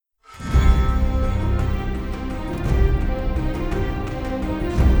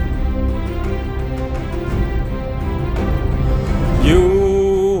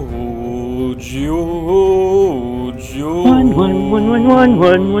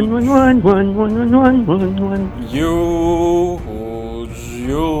Hello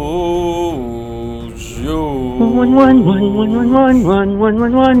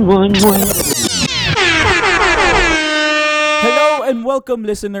and welcome,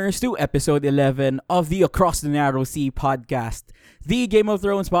 listeners, to episode 11 of the Across the Narrow Sea podcast, the Game of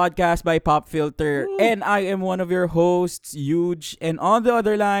Thrones podcast by Pop Filter. And I am one of your hosts, Huge. And on the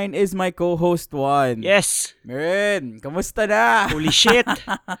other line is my co-host, Juan. Yes. Meron, kamusta na? Holy shit.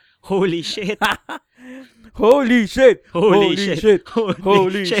 Holy shit. Holy shit! Holy shit.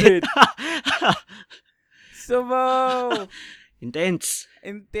 Holy shit! Sabaw! Intense.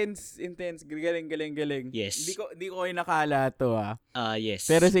 Intense. Galing. Yes. Hindi ko kayo nakala to, Yes.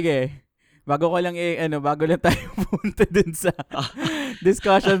 Pero sige, bago lang tayo punta dun sa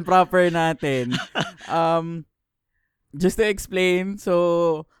discussion proper natin. Just to explain,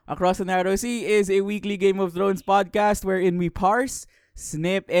 so Across the Narrow Sea is a weekly Game of Thrones podcast wherein we parse,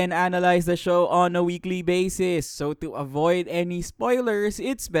 snip, and analyze the show on a weekly basis. So to avoid any spoilers,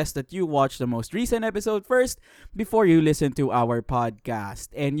 it's best that you watch the most recent episode first before you listen to our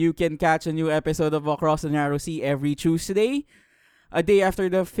podcast. And you can catch a new episode of Across the Narrow Sea every Tuesday, a day after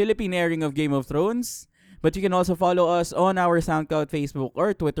the Philippine airing of Game of Thrones. But you can also follow us on our SoundCloud, Facebook,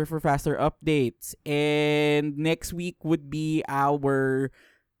 or Twitter for faster updates. And next week would be our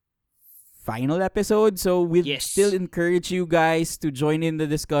final episode, so we'll still encourage you guys to join in the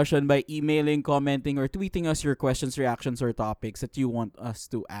discussion by emailing, commenting, or tweeting us your questions, reactions, or topics that you want us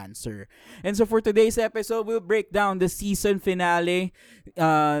to answer. And so for today's episode, we'll break down the season finale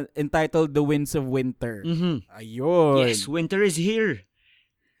entitled The Winds of Winter. Ayun. Yes, winter is here.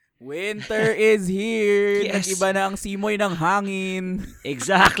 Winter is here. Yes. Nag-iba na ang simoy ng hangin.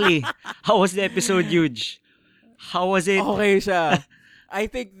 Exactly. How was the episode, Huge? How was it? Okay siya. I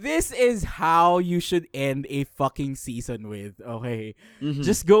think this is how you should end a fucking season with, okay?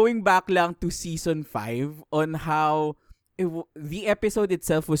 Just going back lang to season 5 on how the episode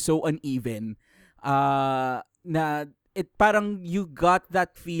itself was so uneven. Na it parang you got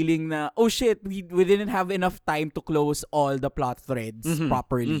that feeling na, oh shit, we didn't have enough time to close all the plot threads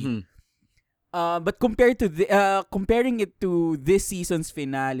properly. But comparing it to this season's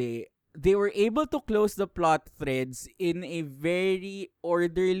finale, they were able to close the plot threads in a very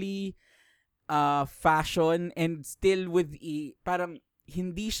orderly fashion, and still with parang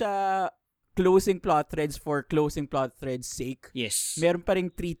hindi siya closing plot threads for closing plot threads sake. Yes. Meron pa ring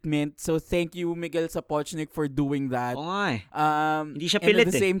treatment. So thank you, Miguel Sapochnik, for doing that. Oo nga eh. Hindi siya and pilit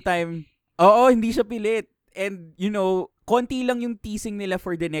at the same time, hindi siya pilit. And konti lang yung teasing nila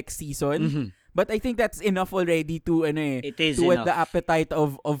for the next season. But I think that's enough already to it is to whet enough. the appetite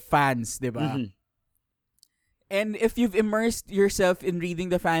of fans, 'di ba? And if you've immersed yourself in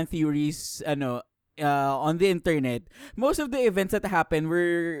reading the fan theories on the internet, most of the events that happened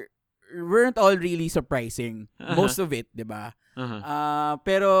weren't all really surprising. Most of it, 'di ba?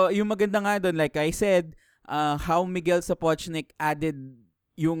 Pero yung maganda nga doon, like I said, how Miguel Sapochnik added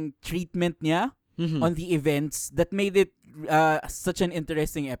yung treatment niya on the events that made it such an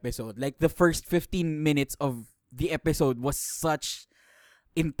interesting episode. Like the first 15 minutes of the episode was such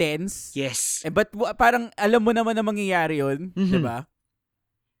intense. Yes. But parang alam mo naman na mangyayari yun, diba?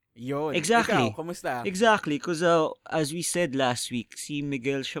 Yun. Exactly. Ikaw, kamusta? Exactly, because as we said last week, si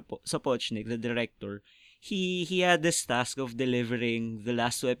Miguel Sapochnik, the director, he had this task of delivering the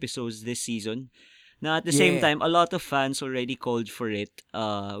last 2 episodes this season. Now at the same time, a lot of fans already called for it.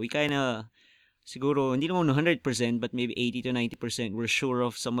 We kinda siguro, hindi naman 100%, but maybe 80 to 90% were sure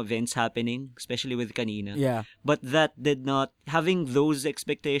of some events happening, especially with kanina. Yeah. But that did not, having those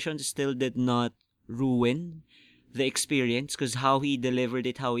expectations still did not ruin the experience, because how he delivered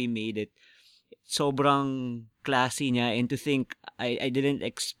it, how he made it, sobrang classy niya. And to think, I didn't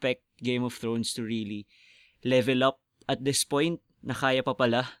expect Game of Thrones to really level up at this point, na kaya pa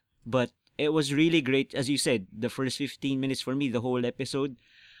pala. But it was really great, as you said, the first 15 minutes for me, the whole episode.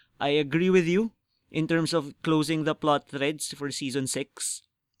 I agree with you in terms of closing the plot threads for season 6.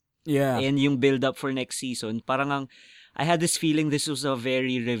 Yeah. And yung build up for next season. Parang I had this feeling this was a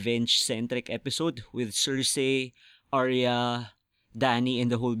very revenge-centric episode with Cersei, Arya, Dany, and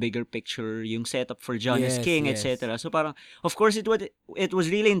the whole bigger picture, yung setup for Jon as king, etc. So parang, of course, it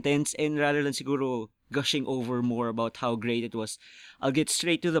was really intense, and rather than siguro gushing over more about how great it was, I'll get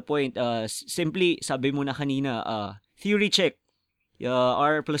straight to the point. Simply, sabi mo na kanina, theory check.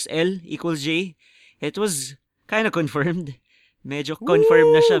 R plus L equals J. It was kind of confirmed. Medyo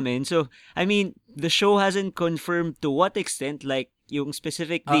confirmed na siya, man. So, I mean, the show hasn't confirmed to what extent, like, yung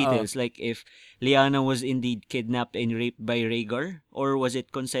specific details, like if Lyanna was indeed kidnapped and raped by Rhaegar, or was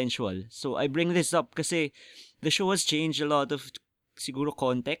it consensual? So, I bring this up kasi the show has changed a lot of siguro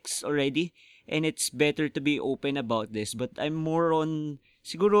context already, and it's better to be open about this. But I'm more on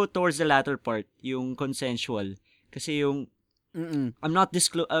siguro towards the latter part, yung consensual. Kasi yung I'm not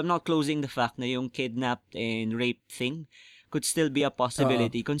closing the fact na yung kidnapped and rape thing could still be a Oo.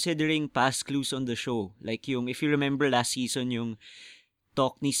 possibility considering past clues on the show. Like yung if you remember last season yung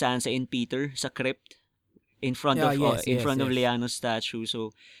talk ni Sansa and Peter sa crypt Yeah, yes, in yes, front of yes. Lyanna's statue.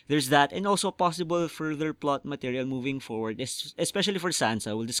 So there's that, and also possible further plot material moving forward, especially for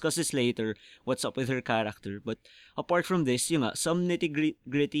Sansa. We'll discuss this later. What's up with her character? But apart from this, yung nga, some nitty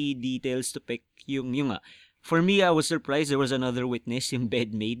gritty details to pick. Yung nga, for me, I was surprised there was another witness, yung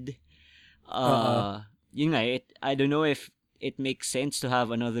bedmaid. Oo. Yun nga, I don't know if it makes sense to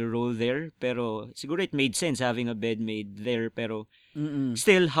have another role there, pero siguro it made sense having a bedmaid there, pero Mm-mm.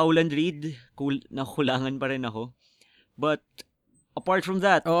 still, Howland Reed, nakulangan pa rin ako. But, apart from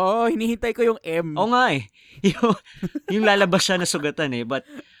that, Oo, hinihintay ko yung M. oo nga eh, yung, yung lalabas siya na sugatan eh. But,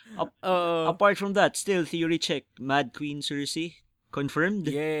 Oo. apart from that, still, theory check, Mad Queen Cersei,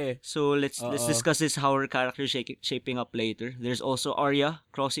 confirmed. Yeah. So, let's Oo. discuss this, how her character shaping up later. There's also Arya,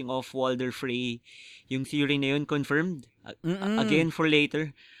 crossing off Walder Frey. Yung theory na yun, confirmed. Again, for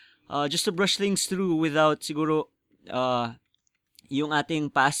later. Just to brush things through without siguro, yung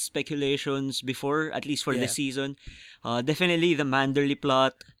ating past speculations before, at least for Yeah. this season, definitely the Manderly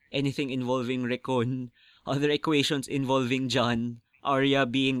plot, anything involving Rickon, other equations involving Jon, Arya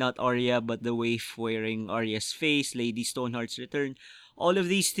being not Arya but the waif wearing Arya's face, Lady Stoneheart's return. All of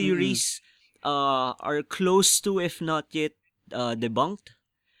these theories are close to, if not yet, debunked.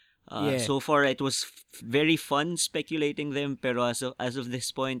 Yeah. So far, it was very fun speculating them, pero as of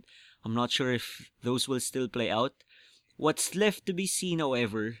this point, I'm not sure if those will still play out. What's left to be seen,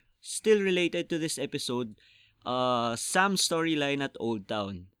 however, still related to this episode, Sam's storyline at Old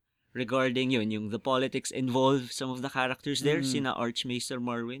Town. Regarding yun, yung the politics involved, some of the characters there, sina Archmaester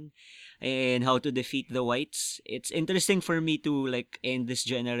Marwyn, and how to defeat the Whites. It's interesting for me to like end this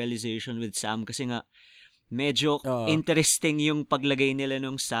generalization with Sam kasi nga, medyo Oo. interesting yung paglagay nila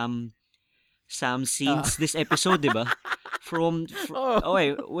ng Sam scenes this episode, di ba?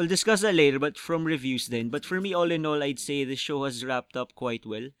 Okay, we'll discuss that later, but from reviews then. But for me, all in all, I'd say the show has wrapped up quite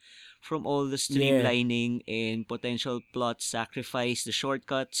well. From all the streamlining and potential plot sacrifice, the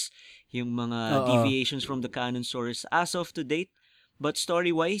shortcuts, yung mga deviations from the canon source as of to date. But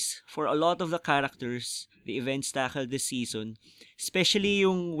story-wise, for a lot of the characters, the events tackled this season, especially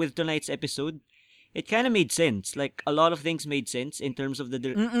yung with tonight's episode, it kind of made sense. Like, a lot of things made sense in terms of the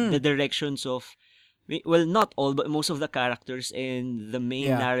directions of, well, not all, but most of the characters and the main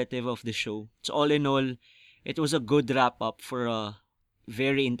narrative of the show. So, all in all, it was a good wrap-up for a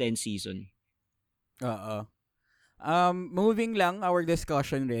very intense season. Oo. Moving lang our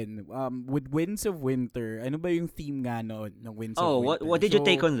discussion rin. With Winds of Winter, ano ba yung theme nga noon ng Winds of Winter? What did you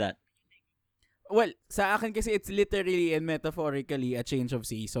take on that? Well, sa akin kasi it's literally and metaphorically a change of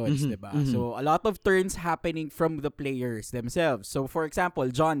seasons, Mhm, 'di ba? mhm. So a lot of turns happening from the players themselves. So for example,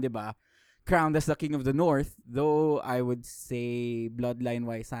 Jon, 'di ba? Crowned as the King of the North, though I would say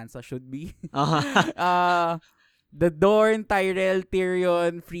bloodline-wise Sansa should be. The Dorne, Tyrell,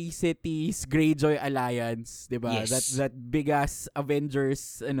 Tyrion, Free Cities, Greyjoy Alliance, 'di ba? Yes. That big ass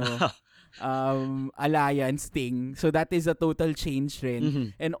Avengers alliance thing. So that is a total change rin. Mhm.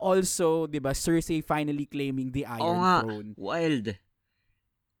 And also, 'di ba, Cersei finally claiming the Oo Iron nga, Throne. wild.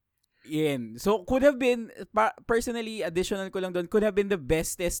 Yan. So could have been personally additional ko lang doon, could have been the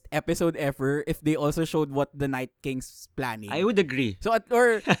bestest episode ever if they also showed what the Night King's planning. I would agree. So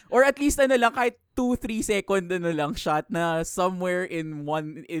or at least ano lang kahit 2-3 second lang shot na somewhere in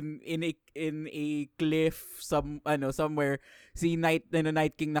a cliff somewhere si Night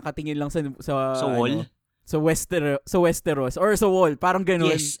King nakatingin lang sa wall? Sa Westeros or sa wall, parang ganun.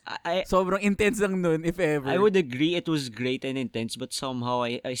 Yes, Sobrang intense lang nun if ever. I would agree it was great and intense, but somehow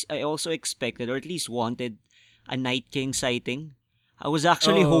I also expected or at least wanted a Night King sighting. I was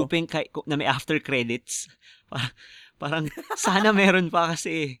actually hoping na may after credits. Parang sana meron pa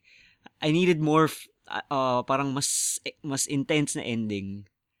kasi I needed more parang mas intense na ending.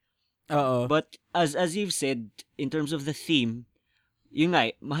 But as you've said, in terms of the theme, yun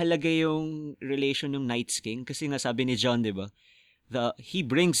nga, mahalaga yung relation ng Night's King kasi nga sabi ni Jon, 'di ba? He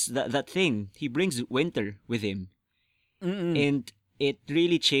brings that thing. He brings winter with him. And it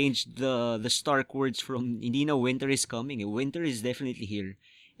really changed the Stark words from hindi na winter is coming. Winter is definitely here.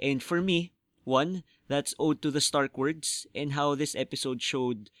 And for me, one, that's owed to the Stark words and how this episode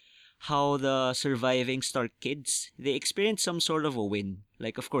showed how the surviving Stark kids, they experienced some sort of a win.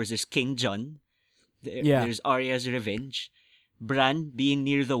 Like, of course, there's King Jon. There's Arya's revenge. Bran being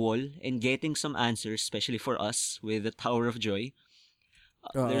near the wall and getting some answers, especially for us with the Tower of Joy.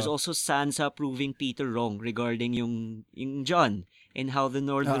 There's Oo. also Sansa proving Peter wrong regarding yung Jon and how the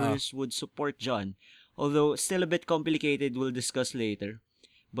Northerners would support Jon. Although still a bit complicated, we'll discuss later.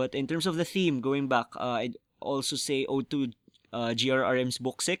 But in terms of the theme, going back, I'd also say ode to GRRM's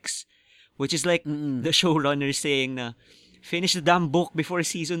Book 6, which is like Mm-mm. the showrunner saying na, finish the damn book before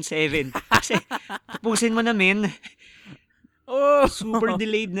season 7. Kasi, tapusin mo na, men. Oh! Super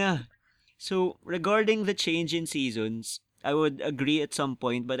delayed na. So, regarding the change in seasons, I would agree at some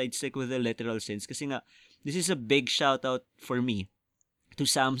point, but I'd stick with the literal sense. Kasi nga, this is a big shout out for me to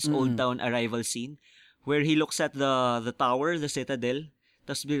Sam's Old Mm-mm. Town arrival scene, where he looks at the tower, the citadel,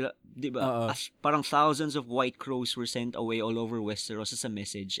 tapos di ba, Oo. parang thousands of white crows were sent away all over Westeros as a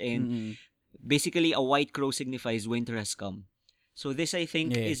message. And Mm-mm. basically, a white crow signifies winter has come. So this, I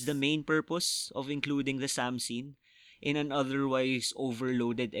think, is the Yes. main purpose of including the Sam scene in an otherwise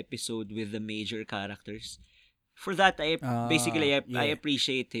overloaded episode with the major characters. For that, basically, I Yeah.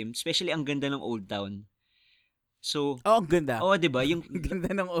 appreciate him. Especially, ang ganda ng Old Town. So, Oh, ang ganda. oh, di ba? Yung, Ang ganda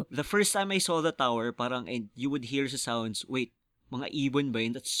ng... the first time I saw the tower, parang, and you would hear sa sounds, wait, mga ibon ba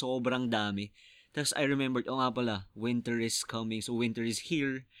yun? That's sobrang dami. Tapos I remembered, oh nga pala, winter is coming. So, winter is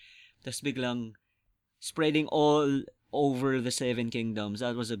here. Tapos biglang, spreading all over the Seven Kingdoms.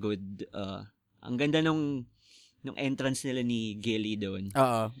 That was a good, ang ganda nung entrance nila ni Gilly doon.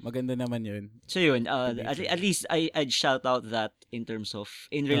 Oo, maganda naman yun. So yun, be at, true. at least I'd shout out that in terms of,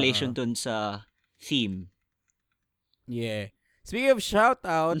 in relation dun sa theme. Yeah. Speaking of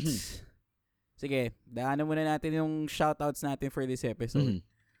shoutouts, Mhm. sige, daanan muna natin yung shoutouts natin for this episode.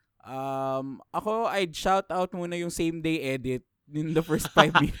 Mhm. Ako, I'd shout out muna yung same day edit in the first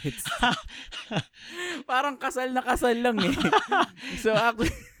 5 minutes. Parang kasal na kasal lang eh. So,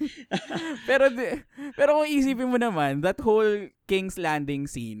 actually, pero kung isipin mo naman, that whole King's Landing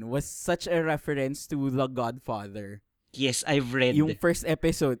scene was such a reference to The Godfather. Yes, I've read. Yung first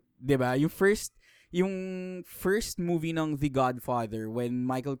episode, 'di ba? Yung first movie ng The Godfather when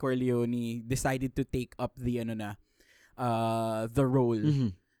Michael Corleone decided to take up the the role.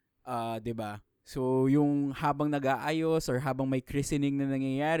 Mhm. 'Di ba? So yung habang nag-aayos or habang may christening na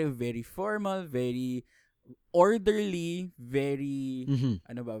nangyayari, very formal, very orderly, very Mhm.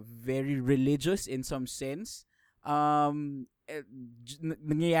 very religious in some sense.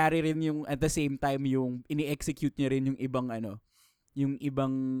 Nangyayari rin yung at the same time yung ini-execute niya rin yung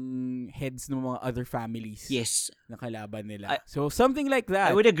ibang heads ng mga other families Yes, na kalaban nila. So something like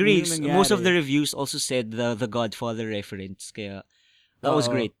that. I would agree. Yung nangyari. Most of the reviews also said the Godfather reference. Kaya, that was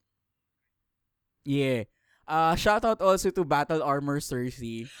Oo. great. Yeah. Shout out also to Battle Armor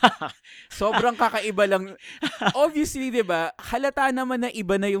Cersei. Sobrang kakaiba lang. Obviously, 'di ba? Halata naman na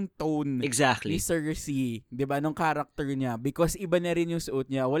iba na yung tone Exactly. ni Cersei, 'di ba, nung character niya because iba na rin yung suot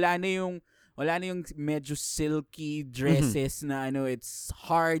niya. Wala na yung medyo silky dresses na it's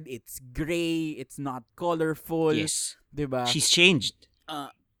hard, it's gray, it's not colorful, Yes. 'di ba? She's changed.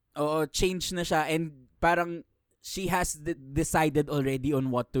 Oo, change na siya and parang she has decided already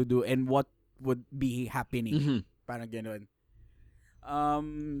on what to do and what would be happening. Mhm. Parang ganoon.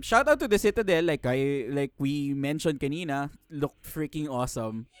 Shout out to the Citadel like we mentioned kanina, looked freaking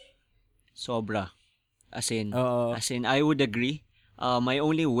awesome. Sobra. As in, Oo. I would agree. My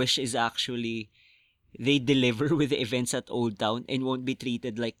only wish is actually they deliver with the events at Old Town and won't be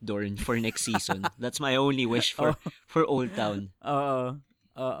treated like Dorne for next season. That's my only wish for Old Town. Oo.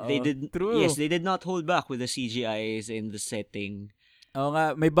 They did True. Yes, they did not hold back with the CGIs and the setting. Oo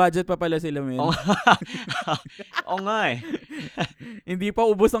nga, may budget pa pala sila, men. Oo nga eh. Hindi pa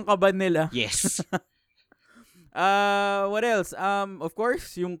ubos ang kaban nila. Yes. What else? Of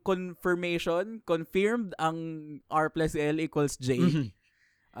course, yung confirmed ang R plus L equals J. Mhm.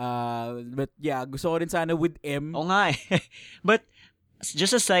 But yeah, gusto ko rin sana with M. Oo nga eh. But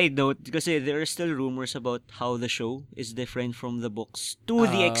just a side note, kasi there are still rumors about how the show is different from the books to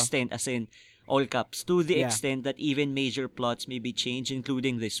the extent, as in all caps, to the Yeah. extent that even major plots may be changed,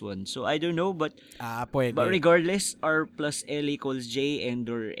 including this one. So I don't know, but Pwede. regardless, R plus L equals J and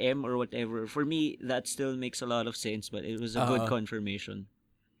or M or whatever, for me, that still makes a lot of sense, but it was a good confirmation.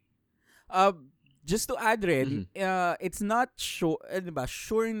 Just to add rin, it's not sure,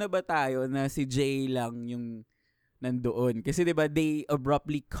 sure na ba tayo na si J lang yung nandoon? Kasi 'di ba they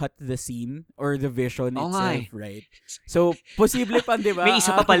abruptly cut the scene or the vision itself, right? So posible pa 'di ba? May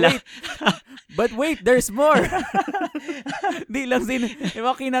isa pa pala. Wait, there's more. Di lang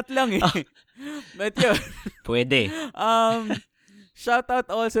makinat lang eh. But yun. Pwede. Shout out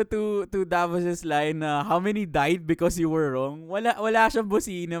also to Davos's line na how many died because you were wrong. Wala siyang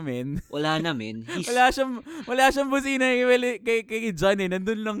busina, men. Wala na, men. Wala siyang busina kay John eh.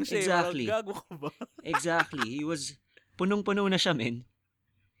 Nandun lang siya. Exactly. Gago ka ba? Exactly. He was punong-puno na siya, men.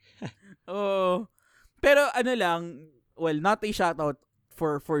 Oh. Pero ano lang, well, not a shoutout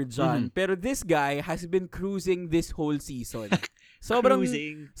for John, pero this guy has been cruising this whole season.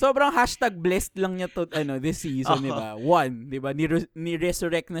 Cruising. Sobrang hashtag blessed lang niya to this season, di Oh. ba? One, di ba?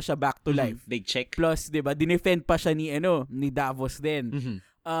 Ni-resurrect na siya back to life. Big check. Plus, di ba, dinefend pa siya ni Davos din.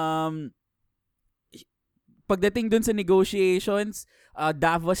 Mhm. Pagdating dun sa negotiations,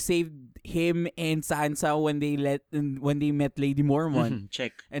 Davos saved him and Sansa when they met Lady Mormont.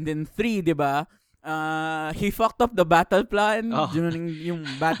 Check. And then 3, di ba? He fucked up the battle plan. Oh. Yung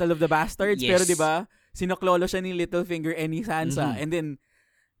Battle of the Bastards. Yes. Pero di ba? Sinaklolo siya ni Littlefinger and ni Sansa. And then,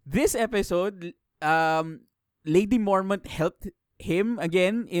 this episode, Lady Mormont helped him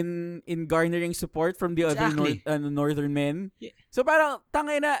again in garnering support from the Exactly. other northern men. Yeah. So parang,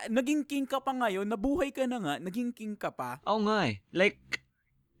 tangay na, naging king ka pa ngayon, nabuhay ka na nga, naging king ka pa. Oo nga eh. Like,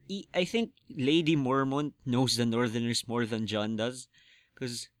 I think Lady Mormont knows the Northerners more than John does.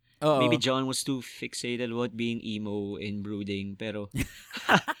 Because maybe John was too fixated about being emo and brooding. Pero,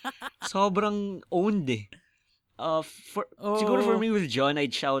 sobrang owned eh. Siguro for me with John,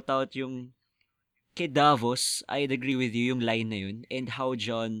 I'd shout out yung kay Davos, I'd agree with you yung line na yun. And how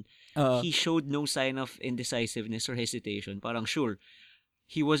John, he showed no sign of indecisiveness or hesitation. Parang sure,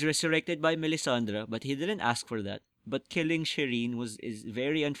 he was resurrected by Melisandre, but he didn't ask for that. But killing Shireen is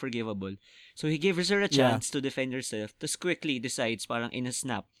very unforgivable. So he gives her a chance to defend herself. Just quickly decides, parang in a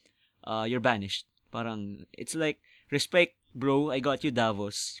snap, you're banished. Parang, it's like, respect, bro, I got you,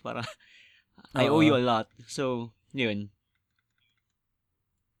 Davos. Parang, I owe you a lot. So, yun.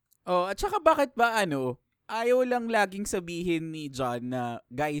 Oh, at saka bakit ba ayaw lang laging sabihin ni John na,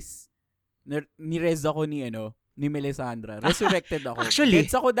 guys, nirez ako ni Melisandre. Resurrected ako. Actually,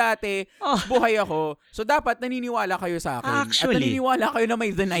 Deads ako dati, buhay ako. So dapat naniniwala kayo sa akin. Actually, at naniniwala kayo na may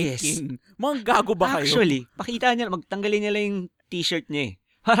The Night yes. King. Mga gago ba kayo? Actually, pakita niya, magtanggalin niya lang yung t-shirt niya eh.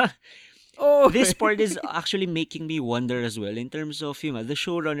 This part is actually making me wonder as well in terms of the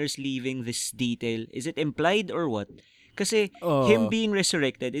showrunners leaving this detail. Is it implied or what? Kasi him being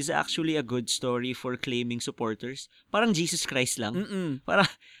resurrected is actually a good story for claiming supporters. Parang Jesus Christ lang. Parang,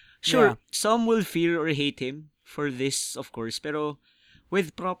 sure, some will fear or hate him for this, of course. Pero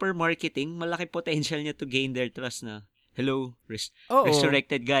with proper marketing, malaki potential niya to gain their trust na, hello,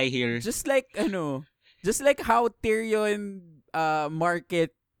 resurrected guy here. Just like how Tyrion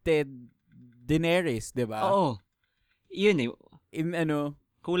marketed Daenerys, di ba? Oo. Yun eh. In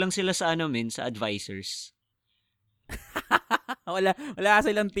kulang sila sa sa advisors. wala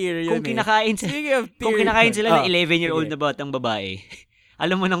silang Tyrion. Kung kinakain Tyrion, kung kinakain sila ng 11-year-old na batang babae,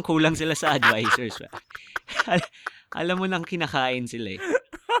 alam mo nang kulang sila sa advisors. Alam mo nang kinakain sila eh.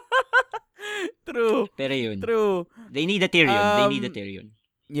 True. Pero yun. True. They need a Tyrion.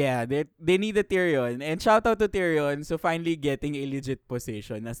 Yeah, they need a Tyrion. And shout out to Tyrion so finally getting a legit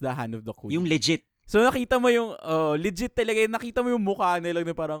position as the Hand of the Queen. Yung legit. So nakita mo yung legit talaga, nakita mo yung mukha nila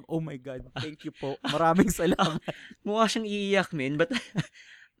na parang, oh my God, thank you po. Maraming salamat. Mukha siyang iiyak, man. But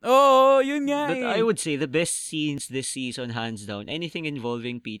yun nga. But I would say the best scenes this season, hands down, anything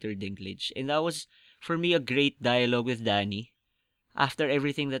involving Peter Dinklage. And that was, for me, a great dialogue with Dany. After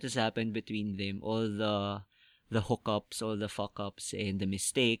everything that has happened between them, all the hookups, all the fuck-ups, and the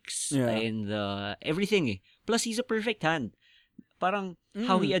mistakes, and everything eh. Plus, he's a perfect hand. Parang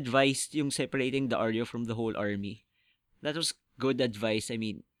how he advised yung separating the Arya from the whole army. That was good advice. I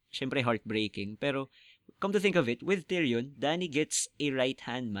mean, syempre heartbreaking. Pero, come to think of it, with Tyrion, Dany gets a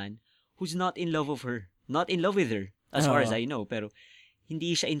right-hand man who's not in love with her. Not in love with her, as far as I know. Pero,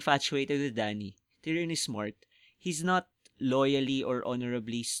 hindi siya infatuated with Dany. Tyrion is smart. He's not loyally or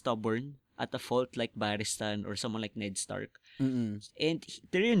honorably stubborn at a fault like Barristan or someone like Ned Stark. And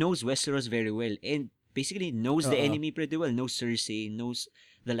Tyrion knows Westeros very well. And basically knows the enemy pretty well. Knows Cersei, knows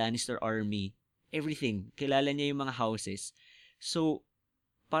the Lannister army. Everything. Kilala niya yung mga houses. So,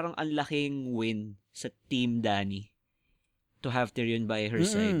 parang ang laking win sa Team Dany to have Tyrion by her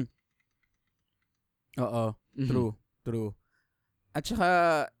side. True. At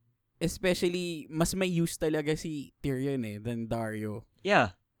saka, especially, mas may use talaga si Tyrion than Daario.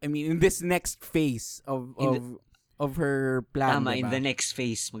 Yeah. I mean, in this next phase of her plan. Tama, diba? in the next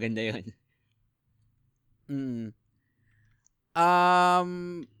phase. Maganda yun.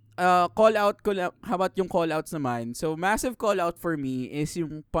 Call out ko lang. How about yung call outs naman? So, massive call out for me is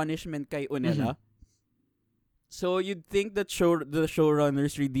yung punishment kay Unella. So, you'd think that the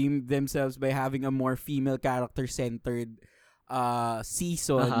showrunners redeemed themselves by having a more female character-centered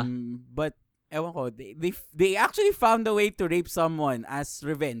season. But, ewan ko, they actually found a way to rape someone as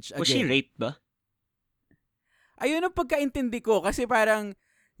revenge again. Was she raped ba? Ayun ang pagkaintindi ko. Kasi parang,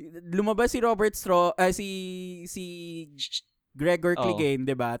 lumabas si Robert Straw, si Gregor Oo. Clegane,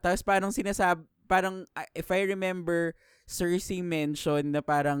 'di ba? Tapos parang if I remember, Cersei mentioned na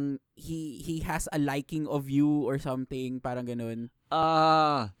parang he has a liking of you or something, parang ganun.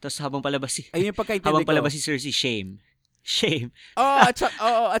 Tas habang palabas si Ayun yung pagkaintindi ko. Cersei, shame. Shame. At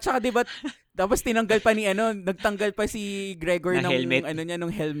saka 'di ba tapos tinanggal pa nagtanggal pa si Gregor Na helmet.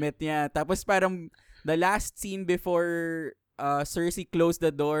 nung helmet niya. Tapos parang the last scene before Cersei closed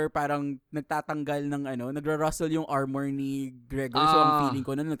the door, parang nagtatanggal ng nagra-rustle yung armor ni Gregor. So ang feeling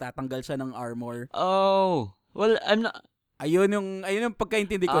ko nagtatanggal siya ng armor. Oh. Well, I'm not Ayun yung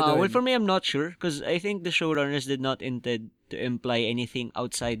pagkaintindi ko doon. well, for me, I'm not sure because I think the showrunners did not intend to imply anything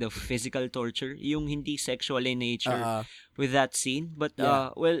outside of physical torture, yung hindi sexual in nature with that scene. But,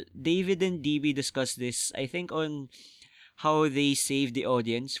 well, David and DB discussed this, I think, on how they saved the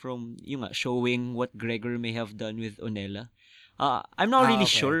audience from yung showing what Gregor may have done with Onella. I'm not really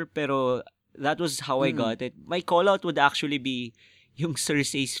sure, pero that was how I got it. My call-out would actually be yung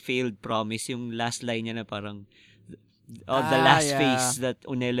Cersei's failed promise, yung last line niya na parang the last face that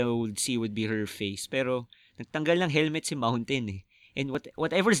Onella would see would be her face. Pero nagtanggal ng helmet si Mountain eh. And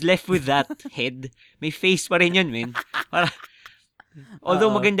whatever's left with that head, may face pa rin yun, man.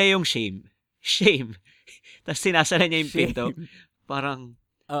 Although maganda yung shame. Tapos sinasara niya yung pinto. Parang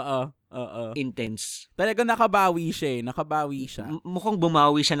intense. Talagang nakabawi siya. Mukhang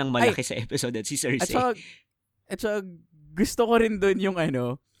bumawi siya ng malaki sa episode at si Cersei. At saka gusto ko rin doon yung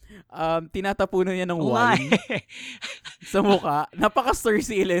tinatapunan niya ng wine sa mukha.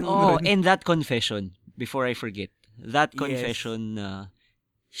 Napaka-Cersei lang. And that confession, before I forget, that confession,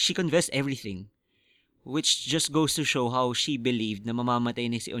 she confessed everything, which just goes to show how she believed na mamamatay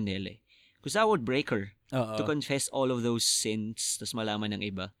ni si Onelle. Because that would break her to confess all of those sins, tas malaman ng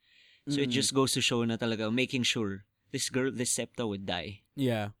iba. So it just goes to show na talaga making sure this Septa would die.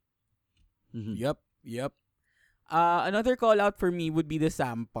 Yeah. Yep. Another call out for me would be the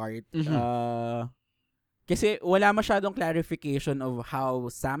Sam part. Kasi wala masyadong clarification of how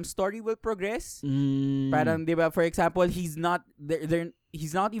Sam's story will progress. Parang 'di ba, for example, he's not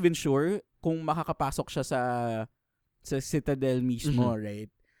even sure kung makakapasok siya sa Citadel mismo, right?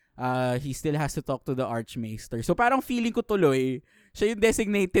 He still has to talk to the Archmaester. So parang feeling ko tuloy siya yung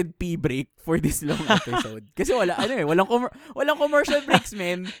designated pee break for this long episode. Kasi walang commercial breaks,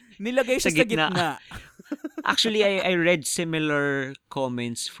 man. Nilagay siya sa gitna. Actually, I read similar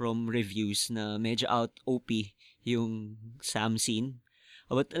comments from reviews na medyo OP yung Sam scene.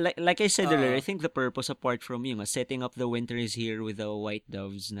 But like I said earlier, I think the purpose apart from yung setting up the winter is here with the white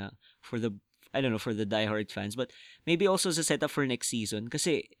doves na for the diehard fans, but maybe also as a setup for next season.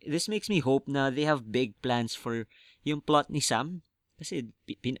 Kasi this makes me hope na they have big plans for yung plot ni Sam. Kasi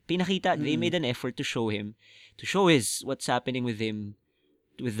pinakita, they made an effort to show what's happening with him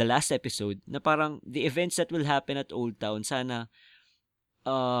with the last episode, na parang the events that will happen at Old Town, sana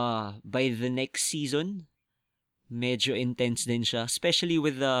by the next season, medyo intense din siya. Especially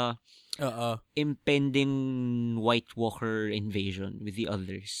with the impending White Walker invasion with the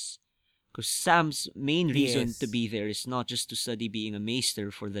others. Because Sam's main reason to be there is not just to study being a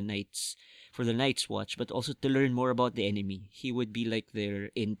maester for the Night's Watch, but also to learn more about the enemy. He would be like their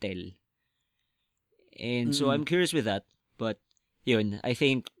intel. And so I'm curious with that. But yun, I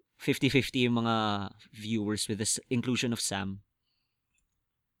think 50-50 yung mga viewers with the inclusion of Sam.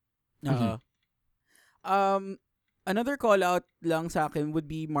 Another call out lang sa akin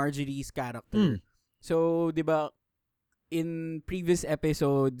would be Marjorie's character. So, 'di ba, in previous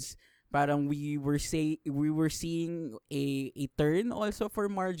episodes, parang we were seeing a turn also for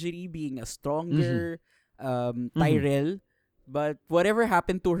Marjorie being a stronger Tyrell, but whatever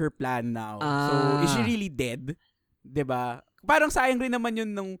happened to her plan now? So is she really dead? 'Di ba? Parang sayang rin naman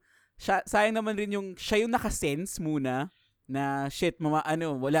siya yung naka-sense muna na shit,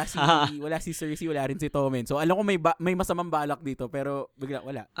 wala si Cersei, wala rin si Tommen. So alam ko may masamang balak dito, pero bigla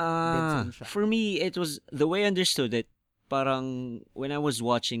wala. For me, it was the way I understood it. Parang when I was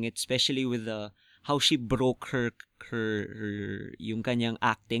watching it, especially with how she broke her yung kanyang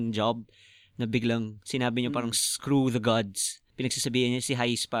acting job, na biglang sinabi niya parang screw the gods. Pinagsasabihan niya si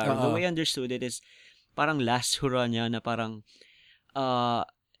High Sparrow. The way I understood it is parang last hurrah niya na parang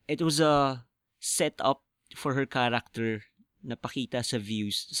it was a setup for her character na pakita sa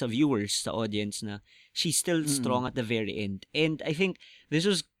viewers, sa audience, na she's still strong at the very end. And I think this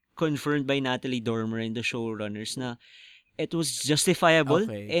was confirmed by Natalie Dormer and the showrunners na it was justifiable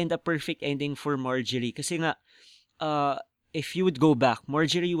and a perfect ending for Marjorie. Kasi nga, if you would go back,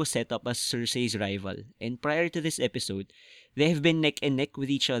 Marjorie was set up as Cersei's rival. And prior to this episode, they have been neck and neck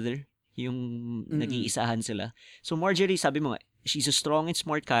with each other. Yung nag-iisahan sila. So Marjorie, sabi mo nga, she's a strong and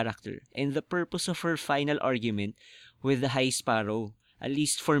smart character. And the purpose of her final argument with the High Sparrow, at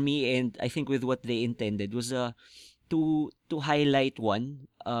least for me, and I think with what they intended, was to highlight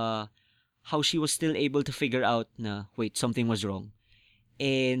how she was still able to figure out na wait, something was wrong.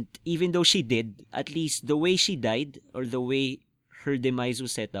 And even though she did, at least the way she died or the way her demise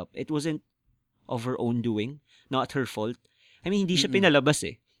was set up, it wasn't of her own doing, not her fault. I mean, hindi siya pinalabas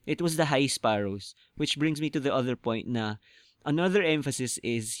eh. It was the High Sparrows, which brings me to the other point na another emphasis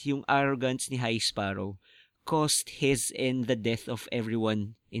is yung arrogance ni High Sparrow caused his and the death of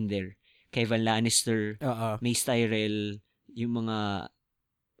everyone in there. Kevin Lannister, Mace Tyrell, yung mga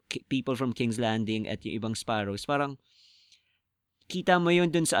people from King's Landing at yung ibang Sparrows. Parang kita mo yun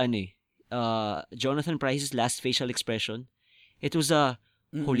dun sa Jonathan Pryce's last facial expression. It was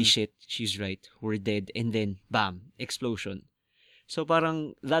holy shit, she's right, we're dead. And then, bam, explosion. So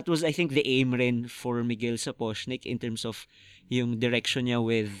parang that was, I think, the aim rin for Miguel Sapochnik in terms of yung direction niya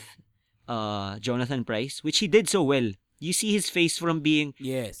with Jonathan Pryce, which he did so well. You see his face from being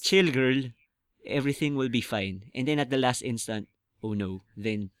chill girl, everything will be fine. And then at the last instant, oh no,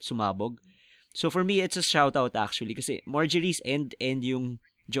 then sumabog. So for me, it's a shout out actually kasi Marjorie's end and yung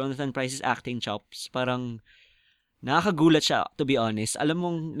Jonathan Pryce's acting chops, parang nakakagulat siya, to be honest. Alam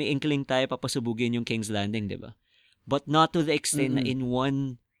mong may inkling tayo papasubugin yung King's Landing, di ba? But not to the extent na in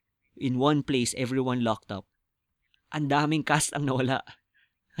one place, everyone locked up. Ang daming cast ang nawala.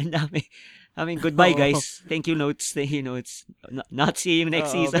 Ang dami. I mean, goodbye guys. Thank you notes. Not see you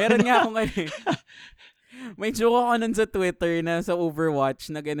next season. Meron nga akong may joke ako nun sa Twitter na sa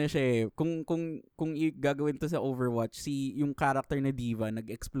Overwatch na gano'n siya eh. Kung gagawin to sa Overwatch, yung character na diva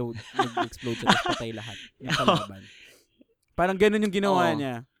nag-explode siya tapos patay lahat ng kalaban. Parang gano'n yung ginawa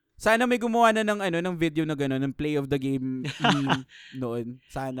niya. Sana may gumawa na ng video na gano'n, ng play of the game meme noon.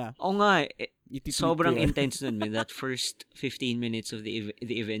 Sana. Oo nga. Sobrang intense nun, man. That first 15 minutes of the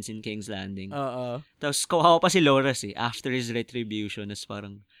events in King's Landing. Tapos kawawa pa si Loras eh. After his retribution, as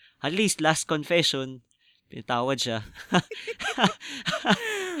parang, at least last confession, pinatawad siya.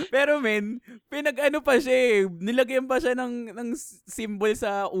 Pero men, pa siya eh. Nilagyan pa siya ng symbol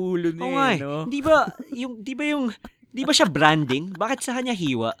sa ulo niya. Oo nga eh. No? Di ba siya branding? Bakit sa kanya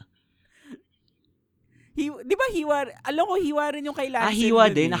hiwa? Di ba hiwa? Alam ko hiwa rin yung kay Lancel.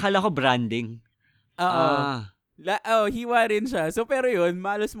 Hiwa din. Akala ko branding. Hiwa rin siya. So pero yun,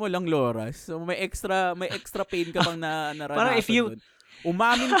 malos mo lang Loras. So may extra pain ka pang naranasan. Parang if you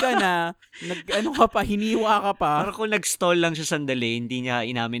umamin ka na, hiniwa ka pa. Parang kung nag-stall lang siya sandali, hindi niya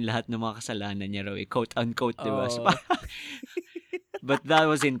inamin lahat ng mga kasalanan niya raw. Quote unquote, di ba? So, but that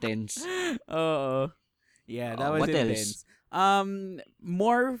was intense. Oo. Yeah, that was what intense. Else?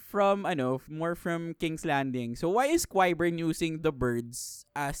 More from King's Landing. So why is Qyburn using the birds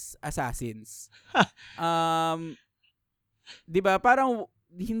as assassins? 'Di ba? Parang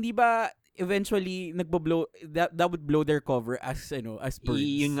hindi ba eventually nagbo-blow that would blow their cover as birds.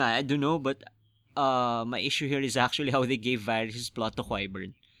 Yun nga, I don't know, but my issue here is actually how they gave Varys' plot to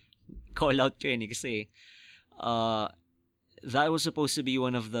Qyburn. Call out ko yun kasi that was supposed to be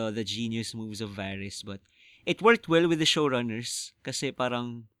one of the genius moves of Varys, but it worked well with the showrunners kasi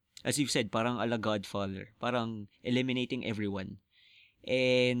parang, as you've said, parang a la Godfather. Parang eliminating everyone.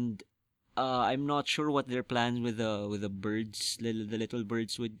 And I'm not sure what their plans with the birds, the little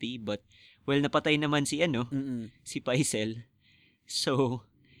birds would be, but well, napatay naman si si Pycelle. So,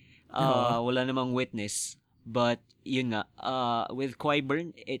 wala namang witness. But, yun nga, with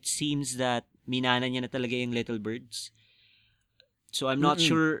Qyburn, it seems that minana niya na talaga yung little birds. So, I'm not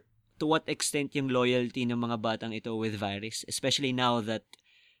sure to what extent yung loyalty ng mga batang ito with Varys, especially now that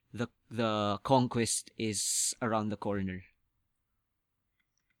the conquest is around the corner.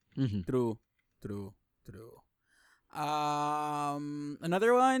 Mm-hmm. True.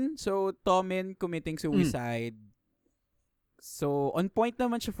 Another one, so Tommen committing suicide. So on point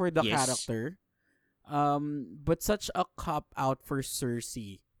naman siya for the character. But such a cop out for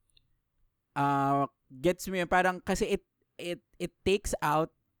Cersei. Gets me parang kasi it takes out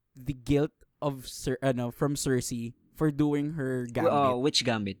the guilt of from Cersei for doing her gambit. Which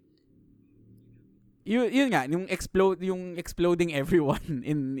gambit? Yun nga, yung exploding everyone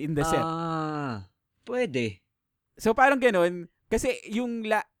in the set. Pwede. So parang ganoon kasi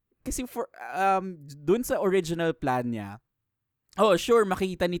kasi for dun sa original plan niya. Oh, sure,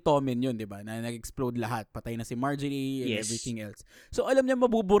 makita ni Tommen yun, 'di ba? Na nag-explode lahat, patay na si Marjorie and everything else. So alam niya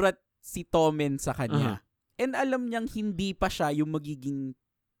mabuburat si Tommen sa kanya. And alam niyang hindi pa siya yung magiging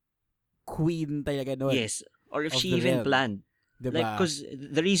queen talaga doon. Yes. Or if she even planned. Diba? Like, because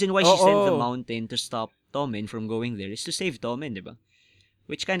the reason why she sent the mountain to stop Tommen from going there is to save Tommen, diba?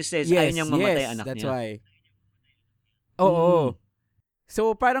 Which kind of says, ayaw niyang mamatay anak that's niya. That's why. Oo.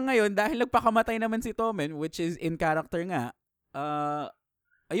 So, parang ngayon, dahil nagpakamatay naman si Tommen, which is in character nga,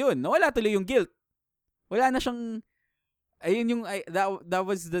 ayun, nawala tuloy yung guilt. Wala na siyang, ayun yung, that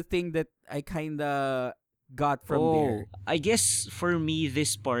was the thing that I kinda got from there. I guess for me,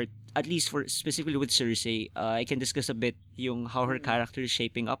 this part, at least for specifically with Cersei, I can discuss a bit yung how her character is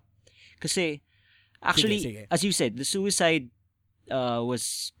shaping up. Kasi, actually, Sige. as you said, the suicide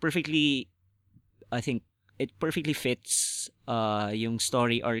was perfectly, I think, it perfectly fits yung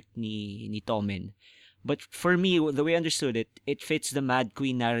story arc ni Tommen. But for me, the way I understood it, it fits the Mad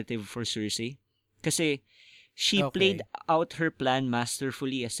Queen narrative for Cersei. Kasi she played out her plan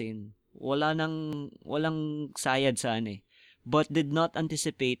masterfully, as in, walang sayad saan eh. But did not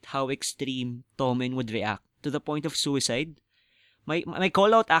anticipate how extreme Tommen would react to the point of suicide. My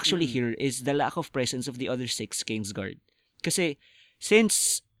call out actually here is the lack of presence of the other 6 Kingsguard. Kasi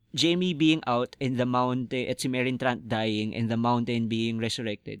since Jaime being out in the mountain at si Meryn Trant dying and the mountain being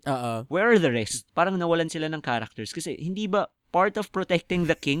resurrected, where are the rest? Parang nawalan sila ng characters. Kasi hindi ba part of protecting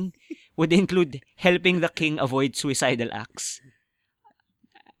the king would include helping the king avoid suicidal acts?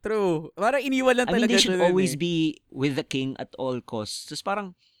 True. Parang iniwan lang talaga they should siya always be with the king at all costs. Tapos parang,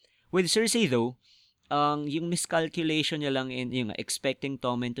 with Cersei though, yung miscalculation niya lang in yung expecting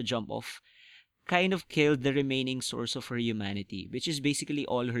Tommen to jump off kind of killed the remaining source of her humanity, which is basically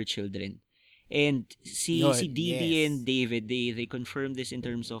all her children. And si Didi and David, they confirmed this in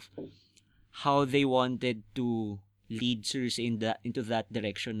terms of how they wanted to lead Cersei into that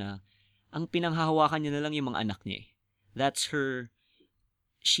direction na ang pinanghahawakan niya na lang yung mga anak niya. That's her.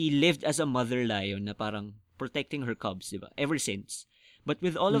 She lived as a mother lion na parang protecting her cubs, diba? Ever since. But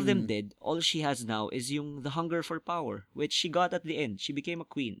with all of them dead, all she has now is yung the hunger for power, which she got at the end. She became a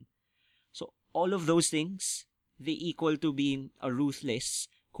queen. So all of those things, they equal to being a ruthless,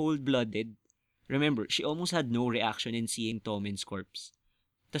 cold-blooded. Remember, she almost had no reaction in seeing Tommen's corpse.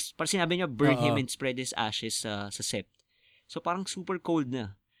 Tapos parang sinabi niya, burn him and spread his ashes sa sept. So parang super cold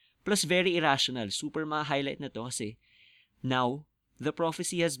na. Plus very irrational. Super ma-highlight na to kasi now, the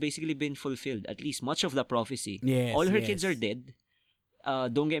prophecy has basically been fulfilled. At least much of the prophecy. Yes, all her kids are dead.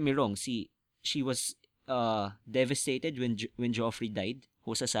 Don't get me wrong. She was devastated when Joffrey died,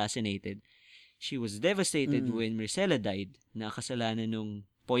 who was assassinated. She was devastated when Myrcella died, na kasalanan nung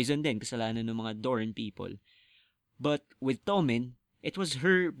poison din, kasalanan ng mga Dorne people. But with Tommen, it was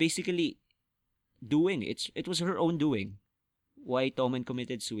her basically doing. It was her own doing. Why Tommen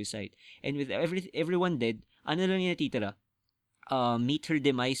committed suicide. And with everyone dead, ano lang yung natitira? Meet her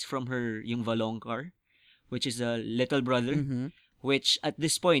demise from her yung Valonqar, which is a little brother, which at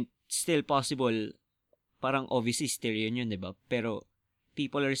this point, still possible, parang obviously Tyrion yun, diba? Pero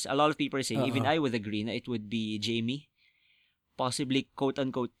a lot of people are saying, even I would agree na it would be Jaime, possibly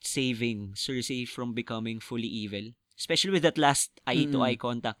quote-unquote saving Cersei from becoming fully evil. Especially with that last eye-to-eye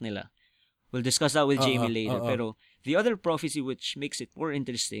contact nila. We'll discuss that with Jaime later. Pero the other prophecy which makes it more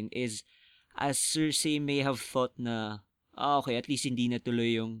interesting is, as Cersei may have thought na, okay, at least hindi na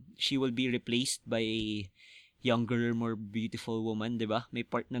tuloy yung she will be replaced by a younger, more beautiful woman, diba? May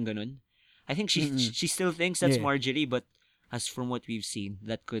part ng ganun. I think she still thinks that's Marjorie, but as from what we've seen,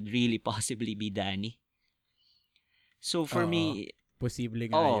 that could really possibly be Dany. So for me, posible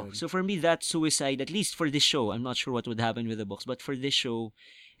nga yun. So for me, that suicide, at least for this show, I'm not sure what would happen with the books, but for this show,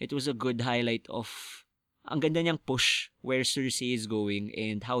 it was a good highlight of ang ganda niyang push where Cersei is going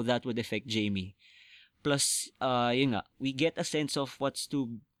and how that would affect Jaime. Plus, yun nga, we get a sense of what's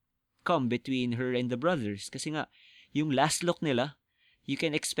to come between her and the brothers. Kasi nga, yung last look nila, you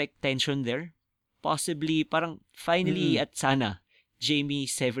can expect tension there. Possibly, parang finally at sana, Jaime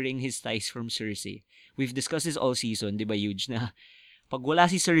severing his ties from Cersei. We've discussed this all season, di ba, huge na pag wala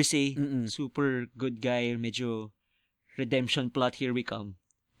si Cersei, super good guy, medyo redemption plot, here we come.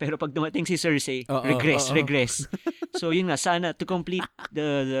 Pero pag dumating si Cersei, regress. So yun nga, sana to complete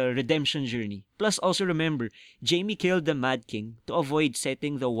the redemption journey. Plus also remember, Jaime killed the Mad King to avoid